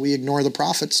hear, so we ignore the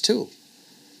prophets too.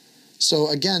 So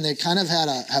again, they kind of have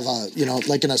a,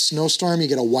 like in a snowstorm, you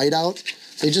get a whiteout.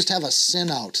 They just have a sin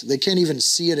out. They can't even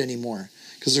see it anymore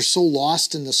because they're so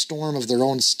lost in the storm of their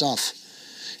own stuff.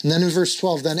 And then in verse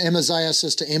 12, then Amaziah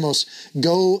says to Amos,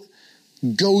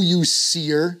 Go, you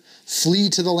seer, flee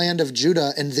to the land of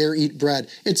Judah and there eat bread.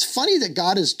 It's funny that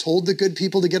God has told the good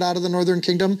people to get out of the northern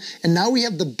kingdom, and now we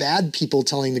have the bad people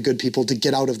telling the good people to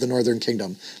get out of the northern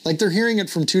kingdom. Like they're hearing it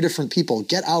from 2 different people.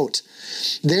 Get out.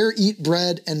 There eat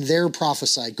bread and there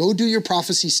prophesy. Go do your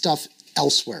prophecy stuff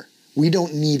elsewhere. We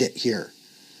don't need it here.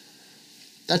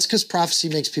 That's because prophecy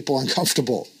makes people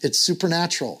uncomfortable. It's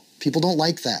supernatural. People don't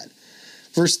like that.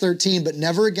 Verse 13, but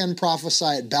never again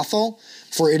prophesy at Bethel,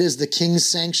 for it is the king's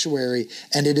sanctuary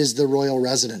and it is the royal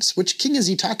residence. Which king is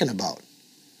he talking about?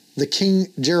 The king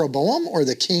Jeroboam or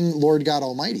the king Lord God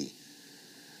Almighty?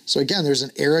 So again, there's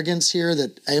an arrogance here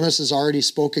that Amos has already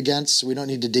spoke against, so we don't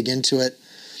need to dig into it.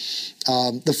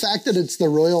 The fact that it's the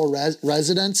royal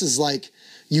residence is like,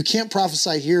 you can't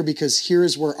prophesy here because here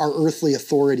is where our earthly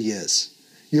authority is.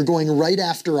 You're going right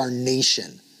after our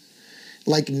nation.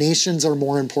 Like nations are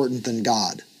more important than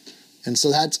God. And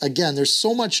so that's, again, there's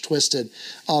so much twisted.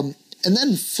 And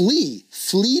then flee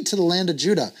to the land of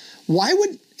Judah. Why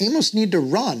would Amos need to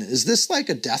run? Is this like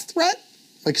a death threat?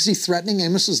 Like, is he threatening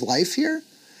Amos's life here?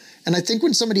 And I think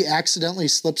when somebody accidentally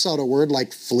slips out a word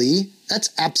like flee, that's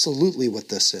absolutely what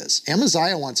this is.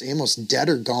 Amaziah wants Amos dead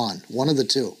or gone, one of the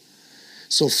two.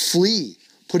 So flee,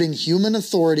 putting human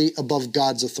authority above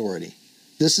God's authority.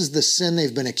 This is the sin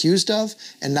they've been accused of,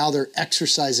 and now they're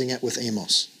exercising it with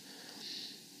Amos.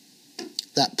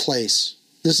 That place.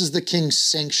 This is the king's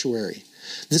sanctuary.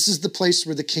 This is the place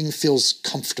where the king feels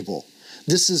comfortable.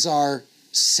 This is our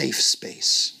safe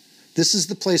space. This is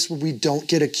the place where we don't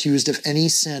get accused of any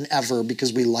sin ever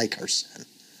because we like our sin.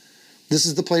 This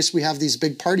is the place we have these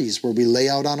big parties where we lay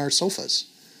out on our sofas.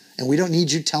 And we don't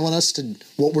need you telling us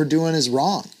what we're doing is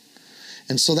wrong.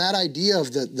 And so that idea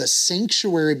of the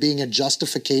sanctuary being a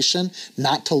justification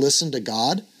not to listen to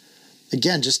God,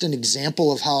 again, just an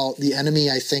example of how the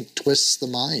enemy, I think, twists the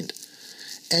mind.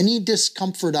 Any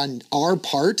discomfort on our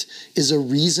part is a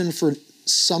reason for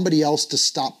somebody else to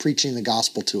stop preaching the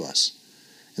gospel to us.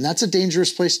 And that's a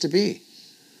dangerous place to be.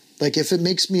 Like, if it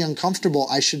makes me uncomfortable,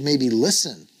 I should maybe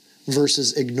listen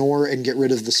versus ignore and get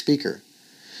rid of the speaker.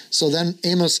 So then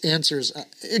Amos answers,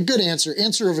 a good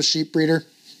answer of a sheep breeder.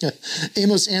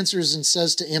 Amos answers and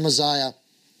says to Amaziah,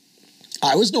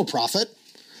 I was no prophet,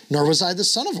 nor was I the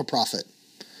son of a prophet.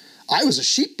 I was a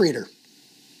sheep breeder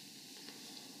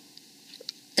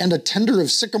and a tender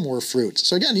of sycamore fruit.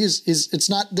 So again, it's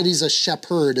not that he's a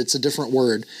shepherd, it's a different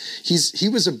word. He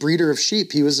was a breeder of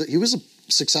sheep. He was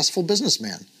a successful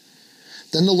businessman.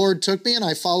 Then the Lord took me and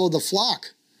I followed the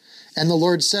flock. And the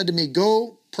Lord said to me,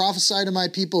 go prophesy to my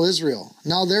people Israel.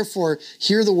 Now therefore,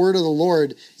 hear the word of the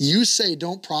Lord. You say,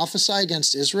 don't prophesy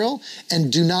against Israel,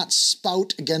 and do not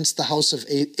spout against the house of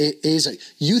Asa.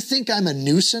 You think I'm a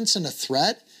nuisance and a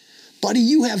threat? Buddy,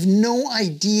 you have no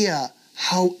idea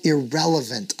how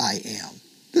irrelevant I am.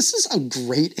 This is a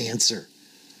great answer.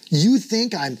 You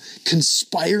think I'm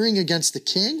conspiring against the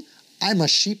king? I'm a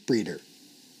sheep breeder.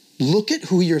 Look at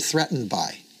who you're threatened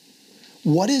by.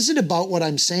 What is it about what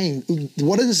I'm saying?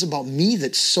 What is it about me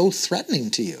that's so threatening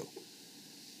to you?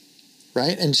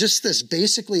 Right? And just this,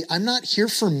 basically, I'm not here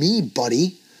for me,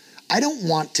 buddy. I don't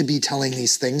want to be telling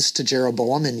these things to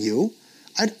Jeroboam and you.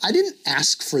 I didn't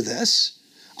ask for this.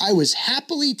 I was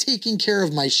happily taking care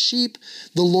of my sheep.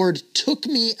 The Lord took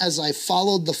me as I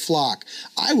followed the flock.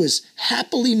 I was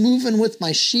happily moving with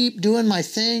my sheep, doing my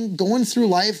thing, going through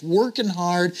life, working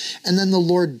hard, and then the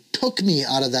Lord took me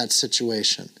out of that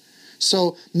situation.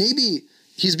 So maybe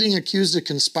he's being accused of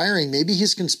conspiring. Maybe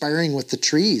he's conspiring with the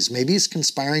trees. Maybe he's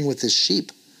conspiring with his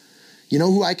sheep. You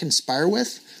know who I conspire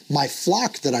with? My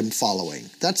flock that I'm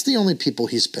following. That's the only people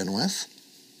he's been with.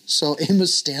 So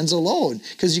Amos stands alone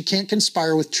because you can't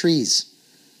conspire with trees,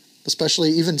 especially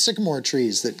even sycamore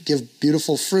trees that give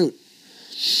beautiful fruit.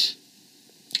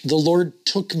 The Lord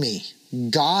took me.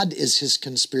 God is his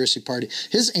conspiracy party.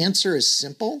 His answer is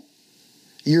simple.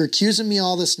 You're accusing me of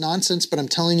all this nonsense, but I'm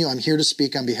telling you, I'm here to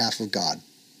speak on behalf of God.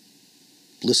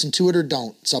 Listen to it or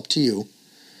don't. It's up to you.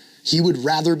 He would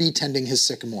rather be tending his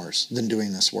sycamores than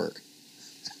doing this work.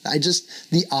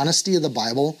 The honesty of the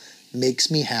Bible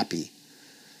makes me happy.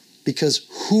 Because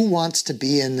who wants to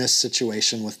be in this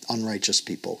situation with unrighteous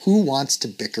people? Who wants to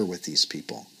bicker with these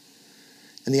people?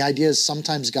 And the idea is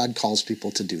sometimes God calls people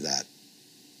to do that.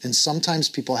 And sometimes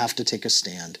people have to take a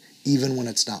stand, even when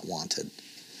it's not wanted.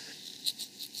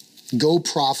 Go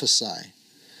prophesy.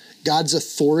 God's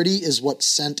authority is what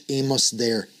sent Amos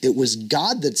there. It was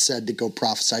God that said to go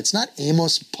prophesy. It's not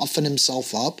Amos puffing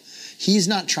himself up. He's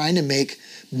not trying to make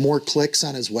more clicks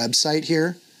on his website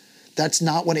here. That's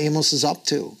not what Amos is up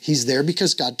to. He's there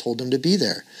because God told him to be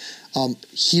there.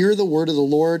 Hear the word of the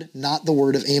Lord, not the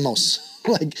word of Amos.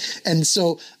 And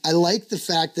so I like the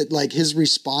fact that his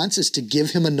response is to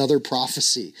give him another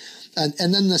prophecy.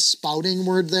 And then the spouting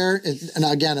word there, and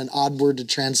again, an odd word to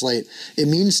translate. It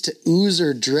means to ooze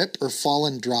or drip or fall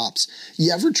in drops.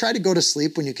 You ever try to go to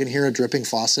sleep when you can hear a dripping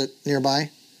faucet nearby?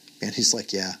 And he's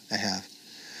like, yeah, I have.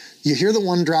 You hear the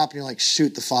one drop and you're like,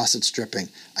 shoot, the faucet's dripping.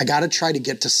 I got to try to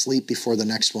get to sleep before the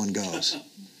next one goes.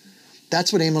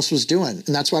 That's what Amos was doing.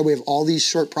 And that's why we have all these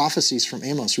short prophecies from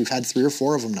Amos. We've had 3 or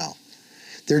 4 of them now.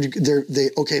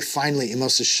 Okay, finally,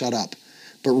 Amos is shut up.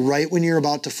 But right when you're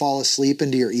about to fall asleep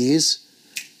into your ease,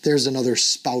 there's another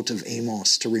spout of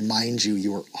Amos to remind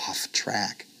you are off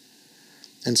track.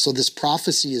 And so this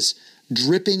prophecy is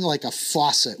dripping like a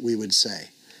faucet, we would say.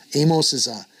 Amos is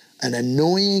an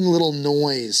annoying little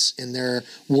noise in their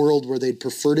world where they'd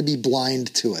prefer to be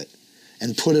blind to it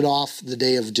and put it off the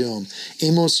day of doom.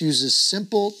 Amos uses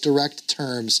simple, direct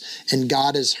terms, and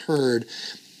God is heard.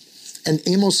 And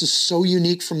Amos is so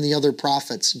unique from the other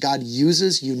prophets. God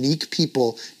uses unique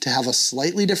people to have a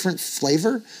slightly different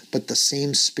flavor, but the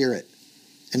same spirit.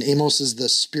 And Amos is the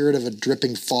spirit of a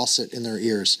dripping faucet in their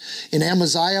ears. In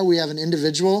Amaziah, we have an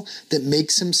individual that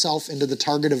makes himself into the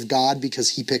target of God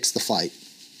because he picks the fight.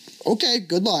 Okay,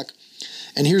 good luck.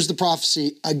 And here's the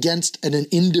prophecy against an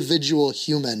individual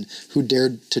human who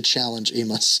dared to challenge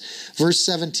Amos. Verse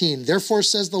 17, therefore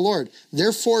says the Lord,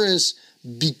 therefore is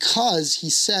because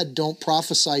he said, don't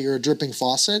prophesy, you're a dripping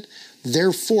faucet.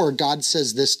 Therefore, God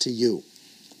says this to you.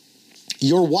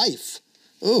 Your wife,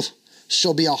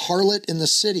 shall be a harlot in the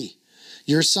city.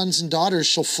 Your sons and daughters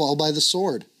shall fall by the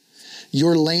sword.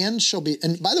 Your land shall be,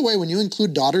 and by the way, when you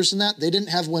include daughters in that, they didn't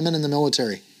have women in the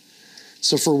military.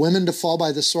 So for women to fall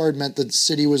by the sword meant the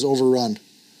city was overrun.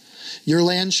 Your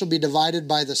land shall be divided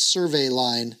by the survey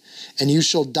line, and you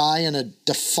shall die in a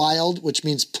defiled, which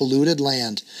means polluted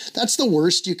land. That's the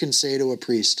worst you can say to a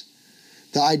priest.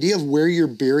 The idea of where you're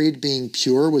buried being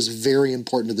pure was very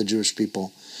important to the Jewish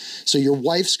people. So your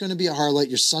wife's going to be a harlot.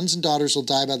 Your sons and daughters will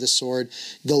die by the sword.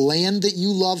 The land that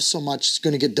you love so much is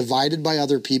going to get divided by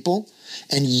other people,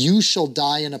 and you shall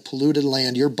die in a polluted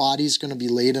land. Your body's going to be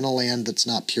laid in a land that's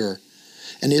not pure.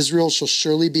 And Israel shall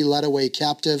surely be led away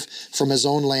captive from his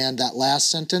own land. That last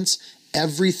sentence,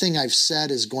 everything I've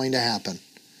said is going to happen.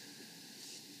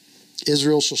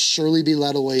 Israel shall surely be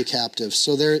led away captive.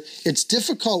 So it's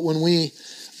difficult when we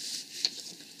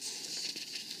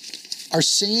are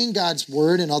saying God's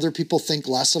word and other people think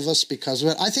less of us because of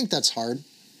it. I think that's hard.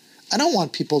 I don't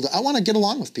want people to, I want to get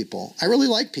along with people. I really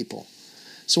like people.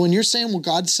 So when you're saying, well,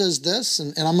 God says this,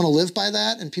 and I'm going to live by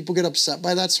that, and people get upset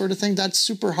by that sort of thing, that's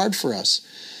super hard for us.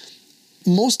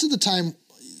 Most of the time,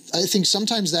 I think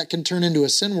sometimes that can turn into a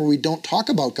sin where we don't talk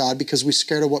about God because we're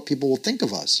scared of what people will think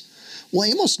of us. Well,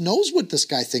 Amos knows what this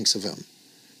guy thinks of him.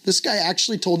 This guy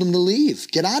actually told him to leave,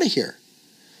 get out of here.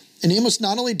 And Amos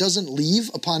not only doesn't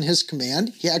leave upon his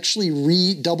command, he actually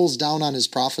redoubles down on his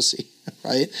prophecy,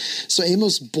 right? So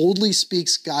Amos boldly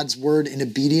speaks God's word in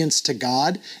obedience to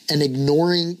God and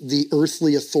ignoring the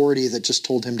earthly authority that just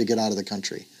told him to get out of the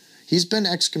country. He's been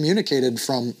excommunicated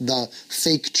from the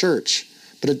fake church,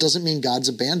 but it doesn't mean God's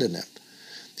abandoned him.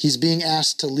 He's being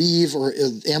asked to leave, or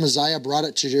Amaziah brought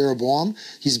it to Jeroboam.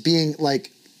 He's being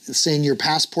like saying, your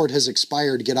passport has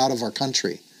expired, get out of our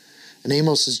country. And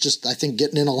Amos is just, I think,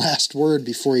 getting in a last word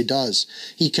before he does.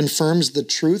 He confirms the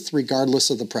truth regardless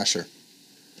of the pressure.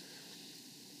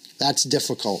 That's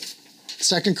difficult.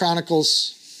 2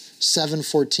 Chronicles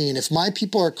 7:14. If my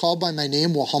people are called by my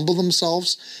name, will humble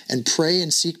themselves and pray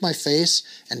and seek my face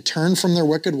and turn from their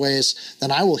wicked ways,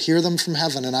 then I will hear them from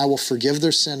heaven and I will forgive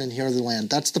their sin and heal their land.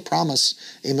 That's the promise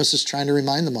Amos is trying to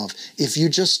remind them of. If you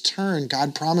just turn,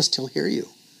 God promised he'll hear you.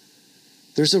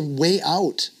 There's a way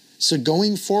out. So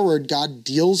going forward, God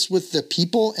deals with the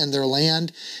people and their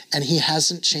land, and he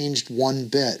hasn't changed one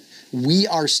bit. We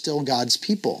are still God's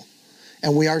people,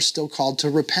 and we are still called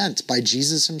to repent by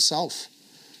Jesus himself,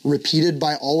 repeated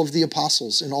by all of the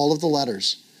apostles in all of the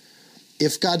letters.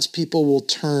 If God's people will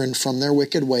turn from their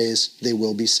wicked ways, they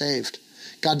will be saved.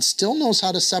 God still knows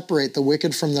how to separate the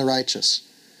wicked from the righteous.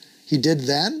 He did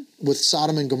then with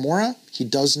Sodom and Gomorrah. He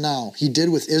does now. He did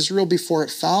with Israel before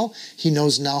it fell. He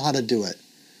knows now how to do it.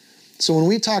 So when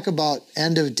we talk about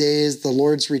end of days, the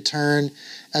Lord's return,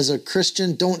 as a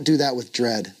Christian, don't do that with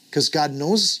dread, because God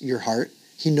knows your heart.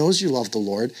 He knows you love the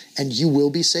Lord, and you will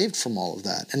be saved from all of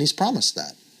that, and he's promised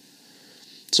that.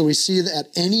 So we see that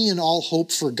any and all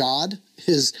hope for God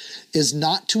is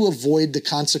not to avoid the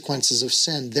consequences of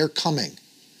sin. They're coming.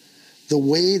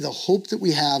 The hope that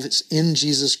we have is in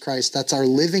Jesus Christ. That's our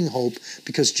living hope,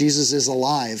 because Jesus is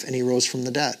alive and he rose from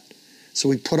the dead. So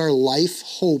we put our life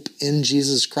hope in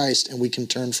Jesus Christ, and we can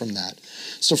turn from that.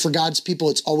 So for God's people,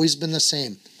 it's always been the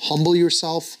same. Humble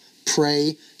yourself,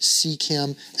 pray, seek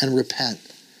him, and repent.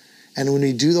 And when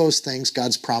we do those things,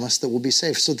 God's promised that we'll be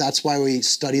saved. So that's why we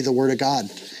study the Word of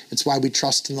God. It's why we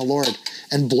trust in the Lord.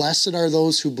 And blessed are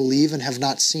those who believe and have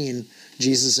not seen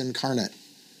Jesus incarnate.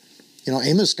 You know,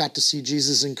 Amos got to see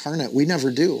Jesus incarnate. We never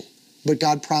do. But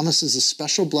God promises a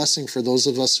special blessing for those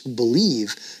of us who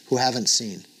believe who haven't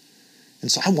seen.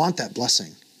 And so I want that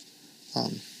blessing.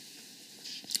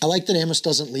 I like that Amos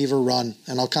doesn't leave or run,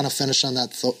 and I'll kind of finish on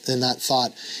that in that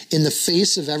thought. In the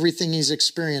face of everything he's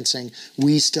experiencing,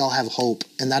 we still have hope,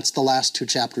 and that's the last 2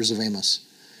 chapters of Amos.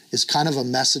 It's kind of a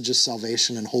message of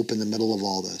salvation and hope in the middle of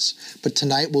all this. But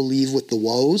tonight we'll leave with the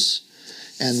woes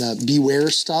and the beware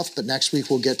stuff, but next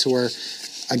week we'll get to where,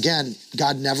 again,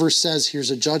 God never says here's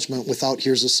a judgment without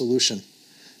here's a solution.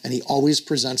 And he always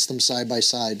presents them side by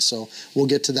side. So we'll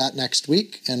get to that next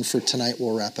week. And for tonight,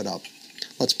 we'll wrap it up.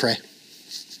 Let's pray.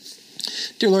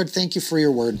 Dear Lord, thank you for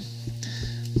your word.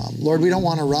 Lord, we don't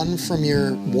want to run from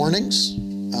your warnings,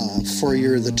 for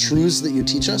the truths that you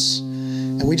teach us.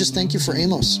 And we just thank you for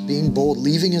Amos being bold,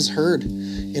 leaving his herd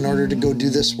in order to go do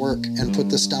this work and put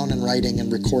this down in writing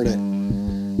and record it.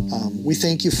 We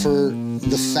thank you for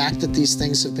the fact that these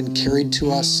things have been carried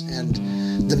to us, and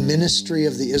the ministry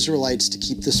of the Israelites to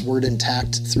keep this word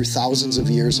intact through thousands of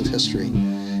years of history.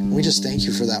 And we just thank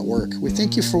you for that work. We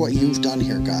thank you for what you've done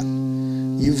here, God.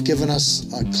 You've given us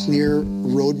a clear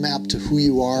roadmap to who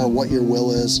you are, what your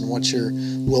will is, and what your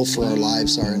will for our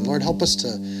lives are. And Lord, help us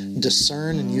to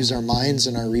discern and use our minds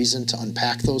and our reason to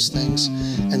unpack those things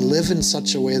and live in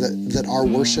such a way that our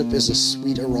worship is a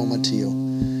sweet aroma to you.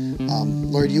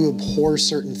 Lord, you abhor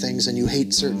certain things and you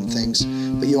hate certain things,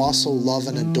 but you also love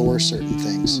and adore certain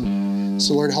things.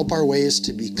 So Lord, help our ways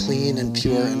to be clean and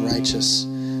pure and righteous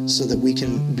so that we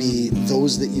can be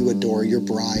those that you adore, your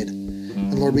bride.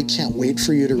 And Lord, we can't wait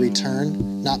for you to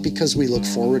return, not because we look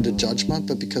forward to judgment,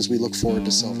 but because we look forward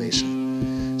to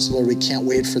salvation. So Lord, we can't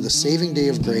wait for the saving day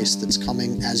of grace that's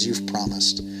coming as you've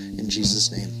promised. In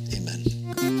Jesus' name, amen.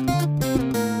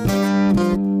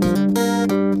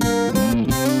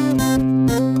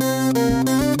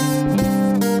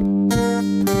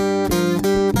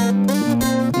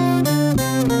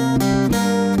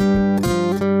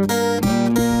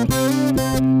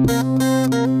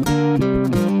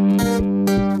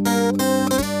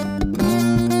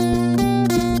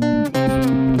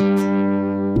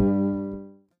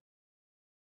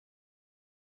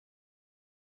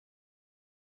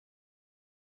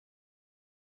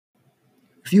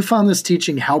 If you found this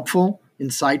teaching helpful,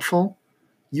 insightful,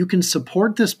 you can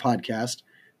support this podcast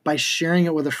by sharing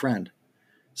it with a friend.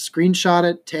 Screenshot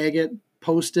it, tag it,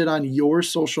 post it on your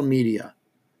social media.